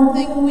yet one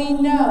thing we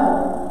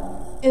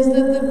know is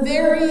that the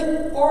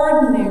very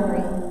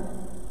ordinary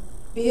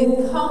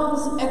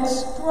becomes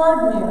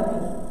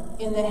extraordinary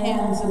in the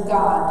hands of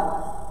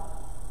God.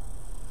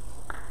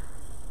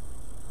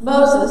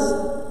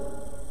 Moses,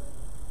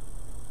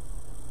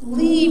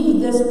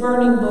 leave this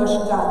burning bush,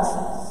 God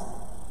says.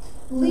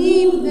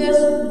 Leave this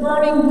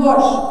burning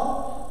bush.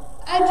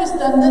 I've just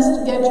done this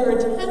to get your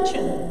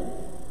attention.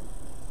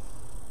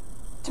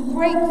 To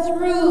break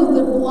through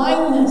the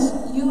blindness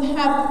you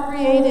have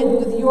created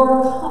with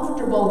your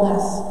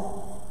comfortableness.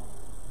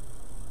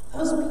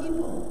 Those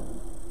people,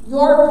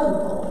 your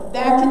people,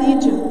 back in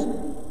Egypt,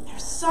 they're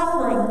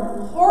suffering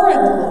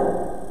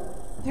horridly.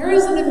 There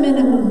isn't a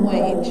minimum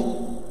wage.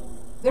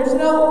 There's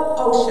no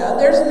OSHA.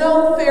 There's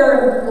no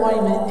Fair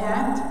Employment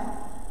Act.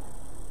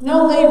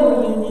 No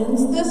labor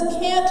unions. This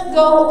can't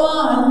go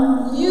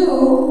on.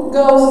 You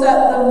go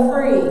set them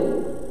free.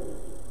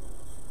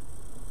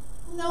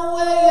 No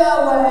way,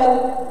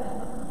 Yahweh.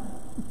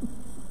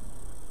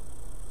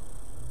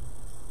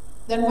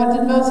 Then what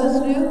did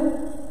Moses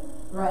do?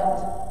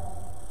 Right.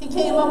 He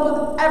came up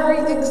with every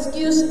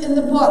excuse in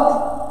the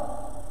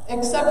book,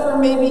 except for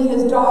maybe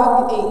his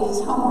dog ate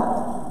his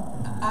homework.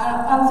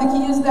 I don't think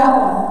he used that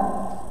one.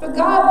 But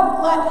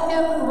God let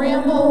him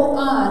ramble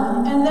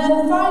on, and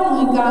then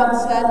finally God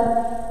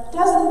said,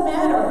 doesn't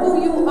matter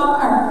who you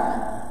are.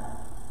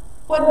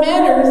 What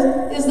matters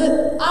is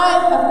that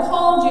I have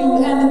called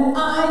you and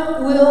I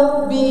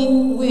will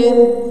be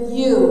with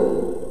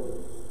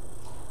you.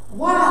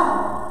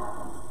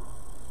 Wow.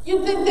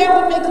 You'd think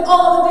that would make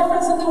all the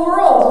difference in the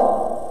world.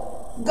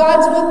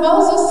 God's with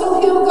Moses,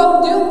 so he'll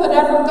go do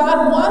whatever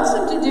God wants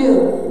him to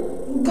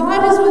do.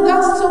 God is with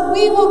us, so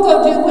we will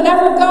go do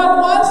whatever God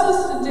wants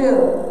us to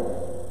do.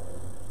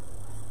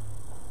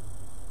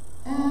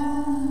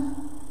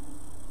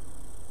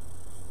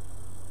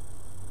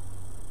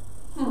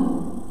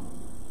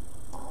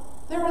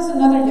 There was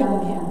another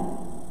young man.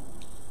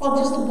 Well,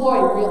 just a boy,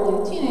 really,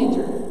 a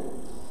teenager.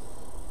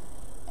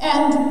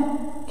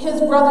 And his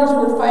brothers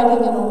were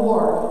fighting in a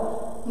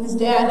war. And his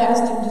dad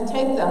asked him to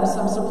take them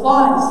some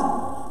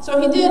supplies.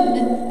 So he did.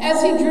 And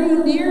as he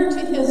drew near to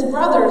his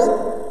brothers,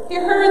 he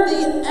heard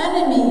the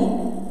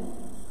enemy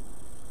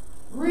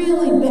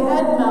really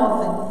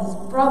bad-mouthing his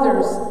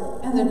brothers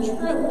and the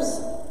troops.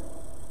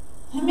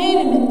 It made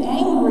him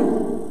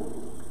angry.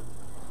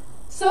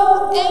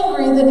 So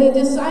angry that he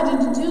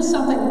decided to do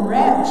something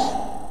rash.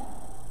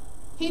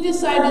 He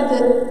decided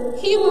that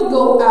he would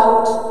go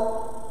out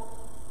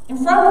in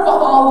front of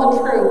all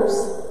the troops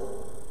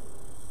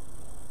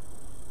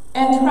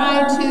and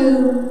try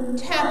to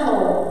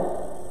tackle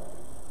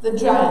the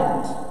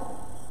giant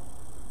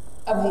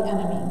of the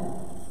enemy.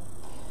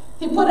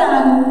 He put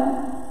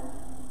on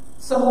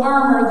some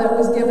armor that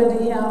was given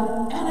to him,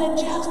 and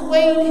it just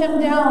weighed him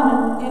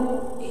down,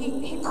 and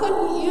he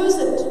couldn't use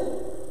it.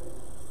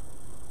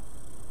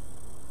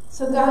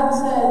 So God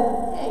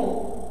said, hey,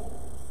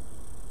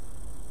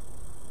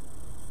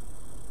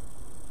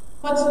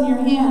 what's in your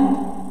hand?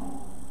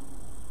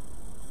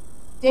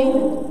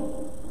 David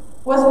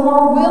was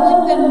more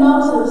willing than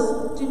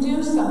Moses to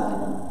do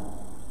something.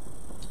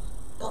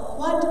 But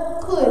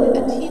what could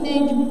a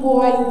teenage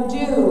boy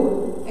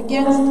do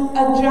against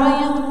a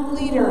giant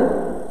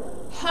leader?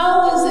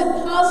 How is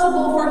it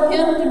possible for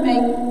him to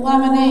make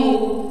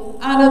lemonade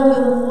out of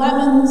the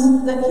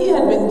lemons that he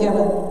had been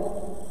given?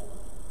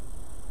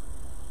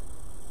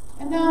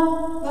 And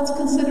now, let's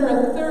consider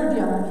a third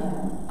young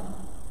man.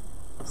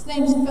 His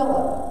name's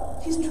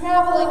Philip. He's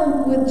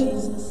traveling with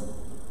Jesus.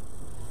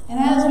 And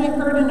as we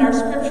heard in our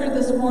scripture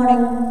this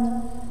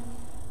morning,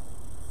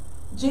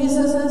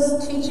 Jesus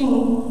is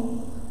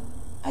teaching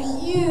a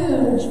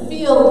huge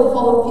field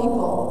full of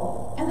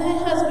people. And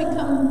that has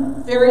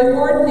become very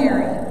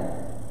ordinary.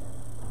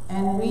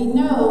 And we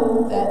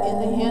know that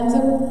in the hands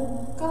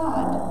of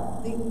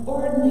God, the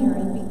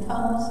ordinary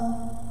becomes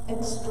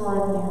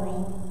extraordinary.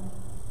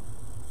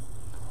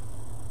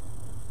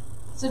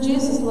 So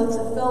Jesus looks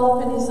at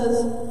Philip and he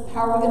says,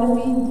 how are we going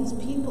to feed these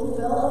people,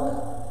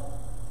 Philip?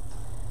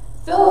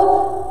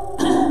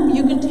 Philip,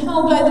 you can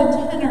tell by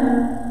the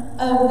tenor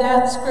of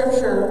that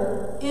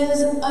scripture,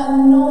 is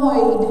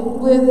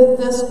annoyed with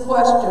this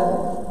question.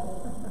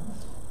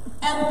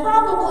 And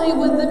probably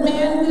with the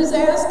man who's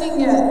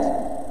asking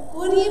it.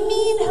 What do you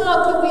mean,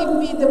 how can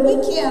we feed them? We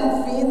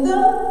can't feed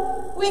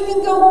them. We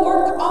can go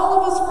work,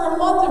 all of us, for a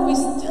month and we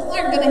still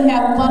aren't going to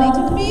have money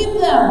to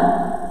feed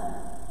them.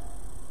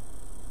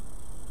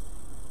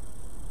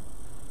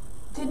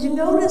 Did you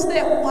notice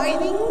that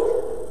whining?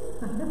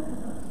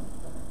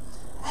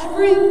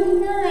 Every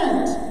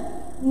parent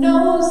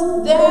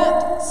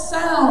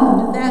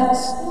sound, that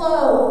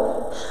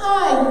slow,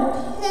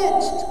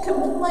 high-pitched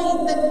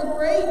complaint that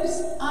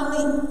grates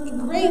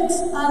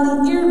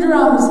on the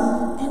eardrums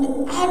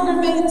and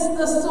aggravates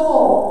the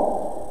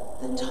soul.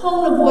 The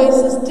tone of voice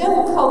is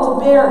difficult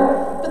to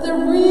bear, but the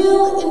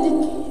real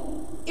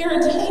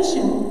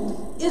irritation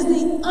is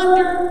the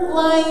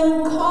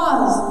underlying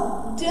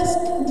cause,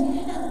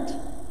 discontent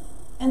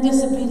and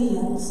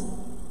disobedience.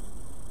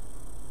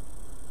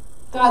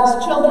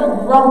 God's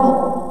children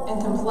grumble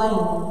and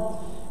complain.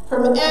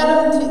 From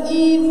Adam to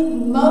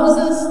Eve,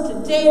 Moses to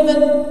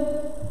David,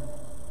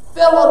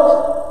 Philip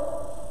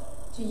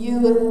to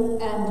you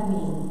and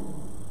me.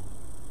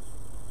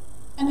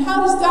 And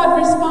how does God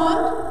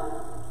respond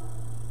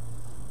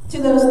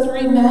to those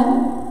three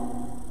men?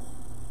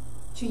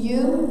 To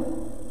you?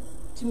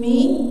 To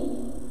me?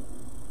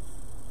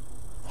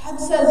 God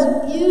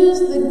says, use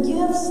the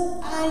gifts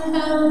I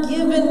have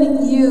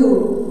given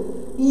you.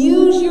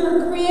 Use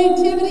your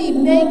creativity.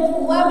 Make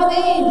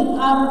lemonade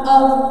out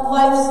of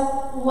life's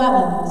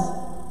lemons.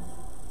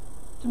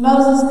 To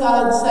Moses,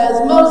 God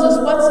says, Moses,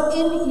 what's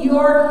in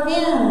your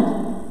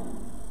hand?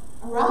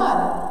 A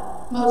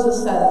rod,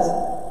 Moses says.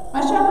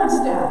 My shepherd's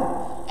staff.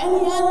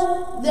 And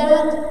yet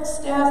that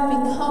staff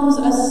becomes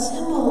a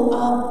symbol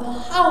of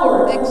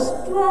power,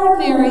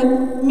 extraordinary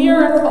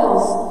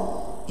miracles.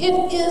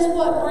 It is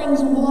what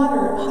brings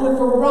water out of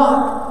a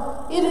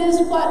rock. It is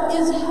what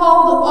is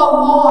held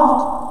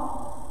aloft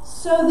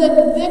so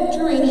that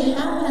victory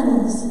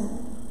happens.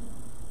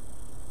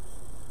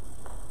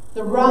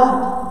 The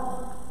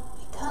rod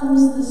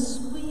becomes the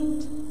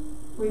sweet,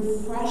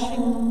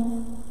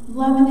 refreshing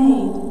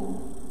lemonade,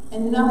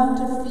 enough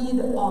to feed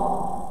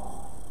all.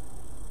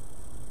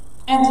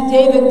 And to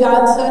David,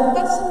 God said,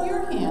 what's in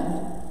your hand?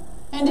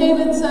 And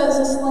David says,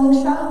 a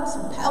slingshot,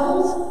 some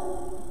pebbles,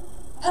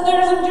 and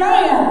there's a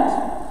giant.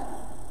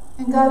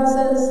 And God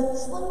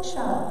says,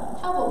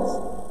 slingshot, pebbles.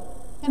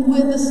 And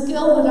with the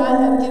skill that I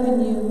have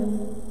given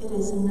you, it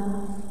is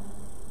enough.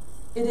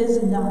 It is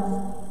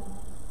enough.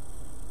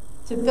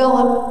 To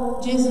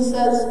Philip, Jesus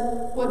says,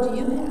 what do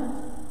you have?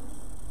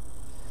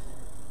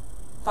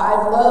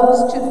 5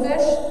 loaves, 2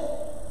 fish.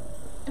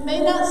 It may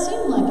not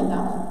seem like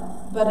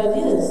enough, but it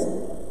is.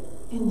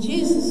 In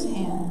Jesus'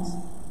 hands,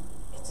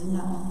 it's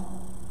enough.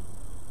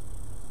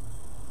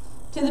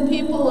 To the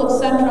people of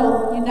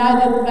Central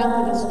United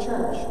Methodist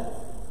Church,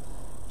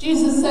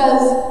 Jesus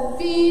says,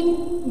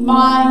 feed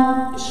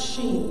my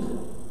sheep.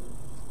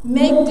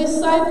 Make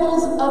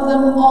disciples of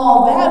them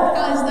all.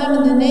 Baptize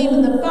them in the name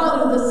of the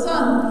Father, the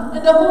Son,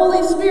 and the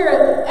Holy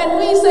Spirit. And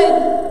we say,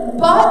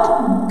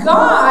 but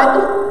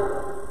God,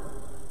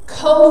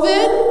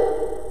 COVID,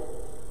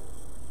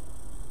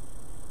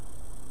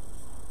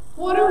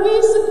 what are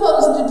we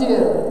supposed to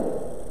do?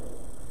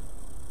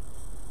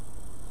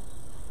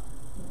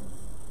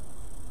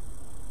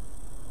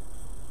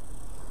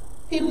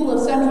 People of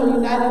Central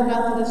United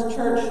Methodist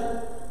Church,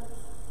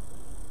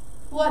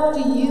 what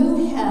do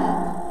you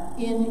have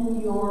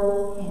in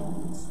your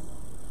hands?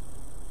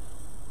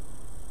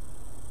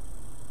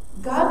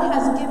 God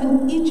has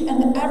given each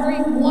and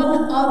every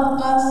one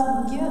of us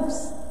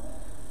gifts.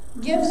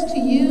 Gifts to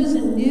use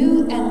in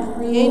new and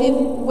creative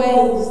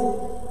ways.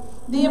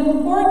 The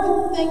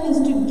important thing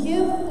is to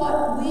give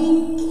what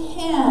we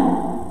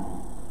can.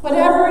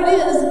 Whatever it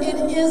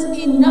is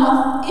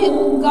enough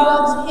in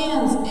God's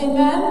hands.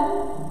 Amen?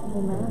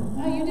 Amen.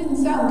 No, you didn't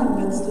sound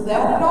convinced of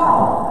that at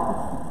all.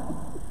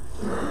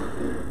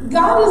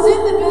 God is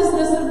in the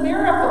business of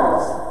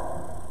miracles.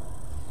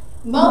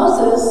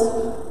 Moses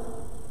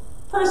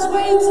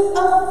persuades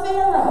a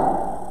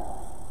Pharaoh.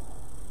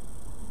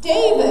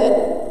 David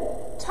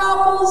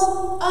topples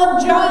a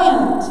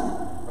giant.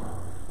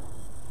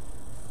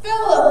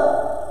 Philip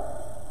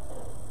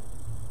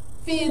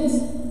feeds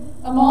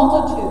a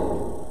multitude.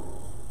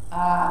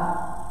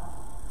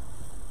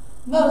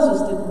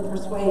 Moses didn't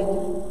persuade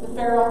the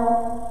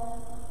Pharaoh.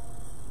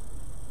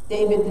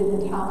 David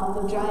didn't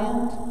topple the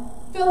giant.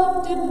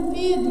 Philip didn't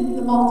feed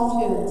the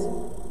multitudes.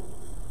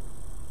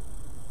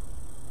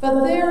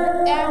 But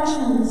their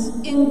actions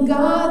in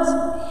God's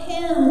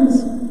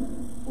hands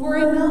were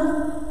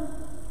enough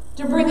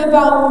to bring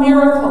about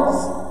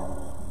miracles.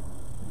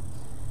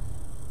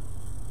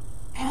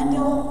 And a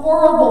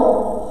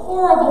horrible,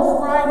 horrible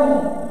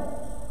Friday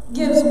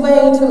gives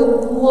way to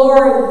a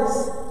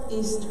glorious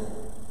Easter.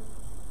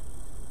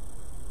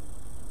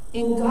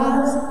 In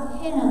God's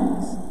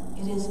hands,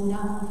 it is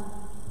enough.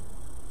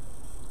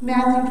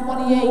 Matthew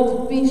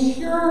 28, be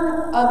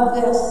sure of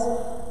this.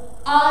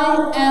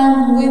 I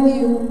am with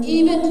you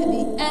even to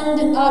the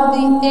end of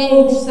the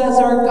age, says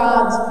our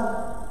God.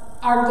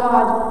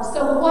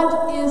 So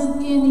what is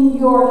in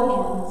your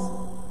hands?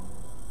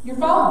 Your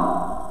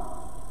phone.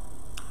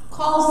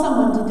 Call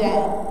someone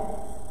today.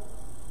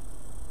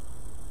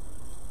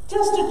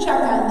 Just to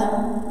check on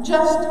them,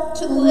 just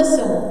to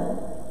listen.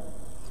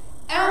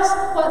 Ask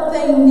what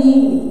they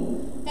need.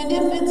 And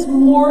if it's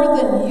more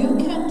than you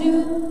can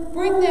do,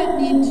 bring that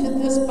need to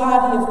this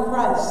body of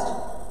Christ.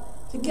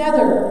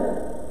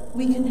 Together,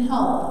 we can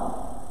help.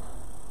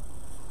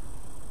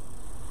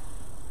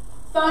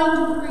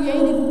 Find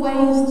creative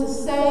ways to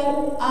say,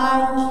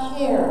 I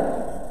care.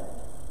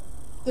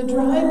 The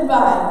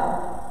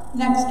drive-by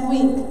next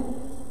week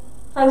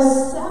for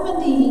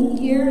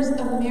 70 years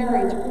of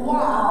marriage.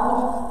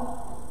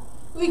 Wow!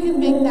 We can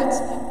make that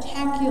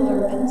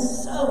spectacular and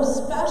so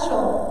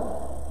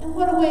special. And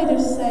what a way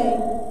to say,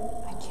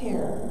 I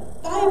care.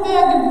 Buy a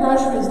bag of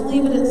groceries,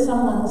 leave it at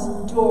someone's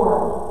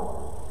door.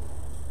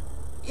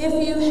 If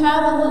you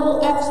have a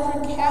little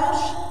extra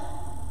cash,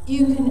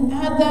 you can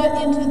add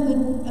that into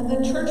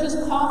the church's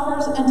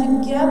coffers,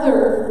 and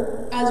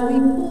together, as we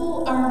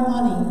pool our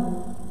money,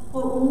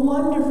 what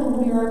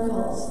wonderful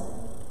miracles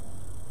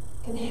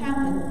can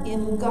happen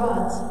in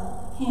God's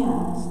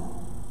hands.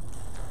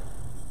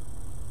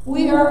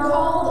 We are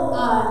called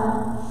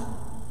on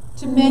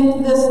to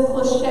make this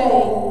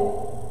cliche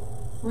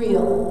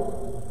real.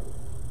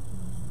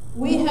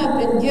 We have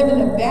been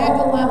given a bag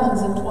of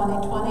lemons in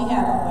 2020,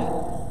 haven't we?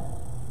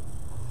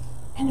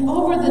 And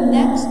over the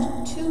next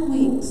 2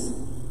 weeks,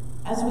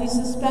 as we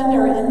suspend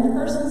our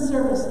in-person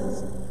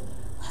services,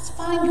 let's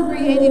find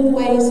creative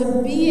ways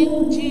of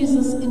being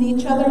Jesus in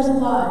each other's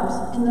lives,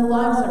 in the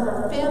lives of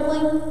our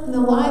family, in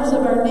the lives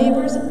of our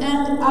neighbors,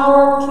 and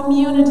our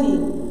community.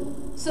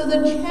 So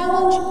the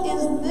challenge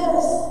is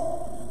this: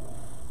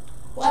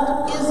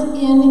 what is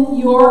in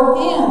your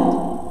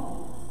hand?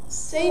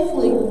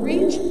 Safely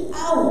reach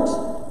out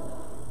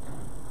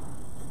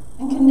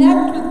and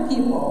connect with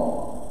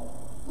people.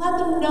 Let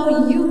them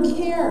know you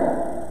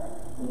care.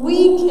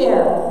 We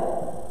care.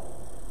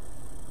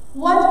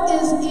 What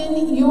is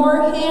in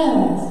your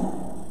hands?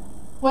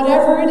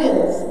 Whatever it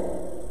is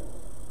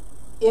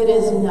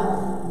enough.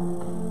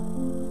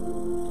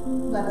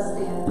 Let us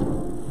stand.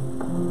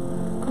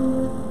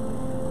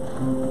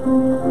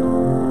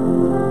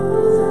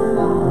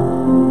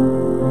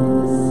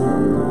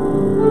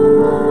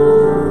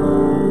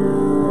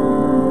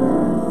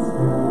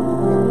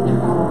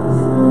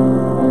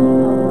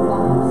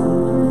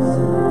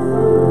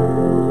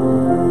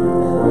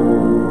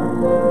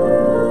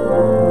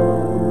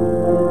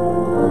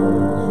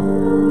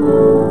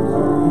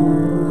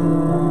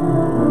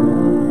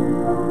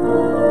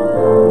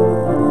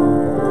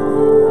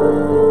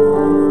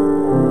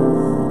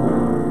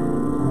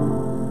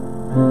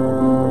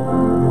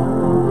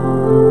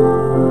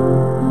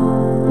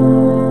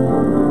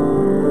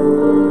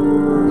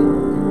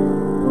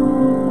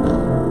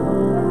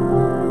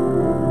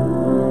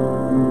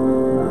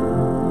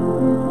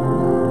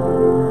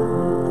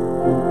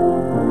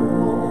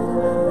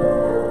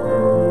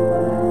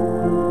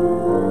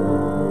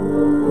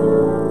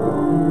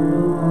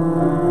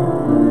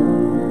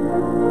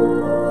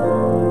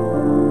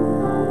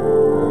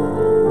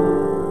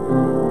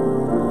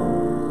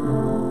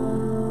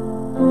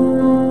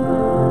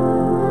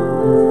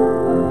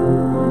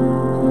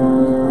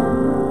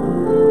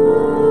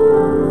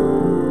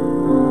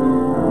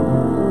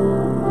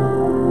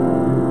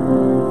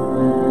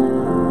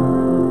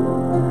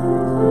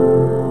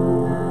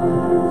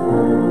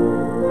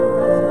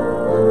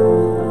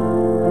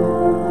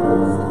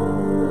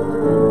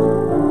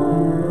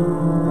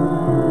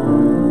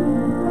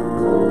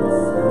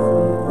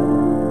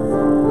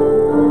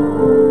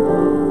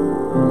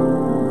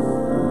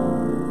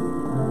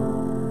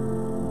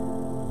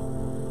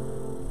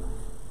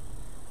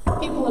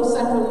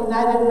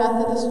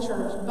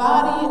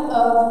 Body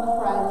of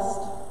Christ,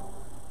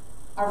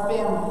 our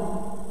family.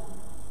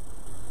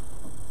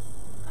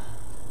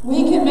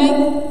 We can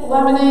make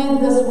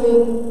lemonade this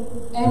week.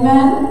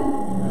 Amen?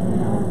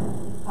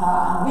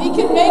 We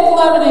can make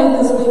lemonade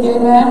this week.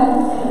 Amen?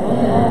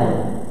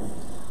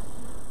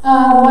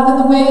 One of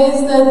the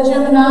ways that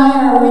Jim and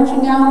I are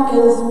reaching out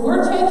is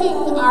we're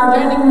taking our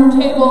dining room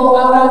table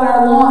out on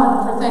our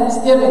lawn for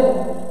Thanksgiving.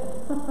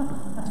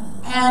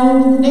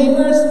 And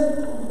neighbors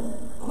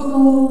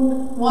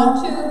who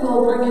want to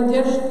will bring a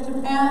dish to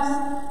pass.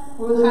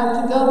 We'll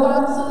have to-go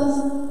boxes,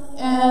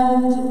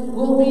 and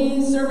we'll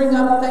be serving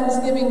up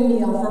Thanksgiving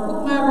meal for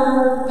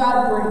whomever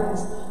God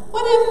brings.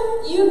 What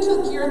if you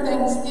took your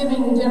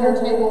Thanksgiving dinner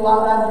table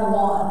out on your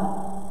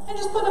lawn and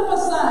just put up a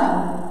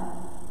sign?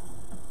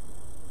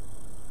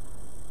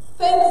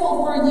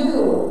 Thankful for you.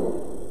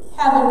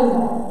 Have a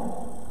meal.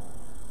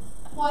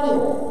 What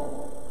if?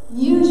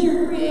 Use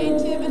your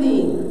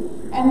creativity.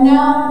 And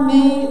now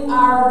may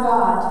our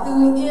God,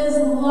 who is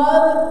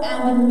love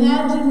and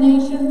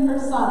imagination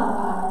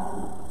personified,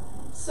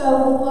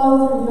 so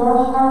flow through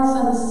your hearts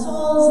and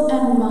souls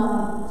and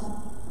minds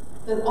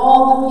that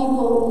all the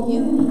people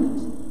you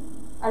meet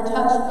are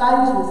touched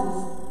by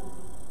Jesus.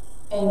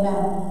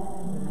 Amen.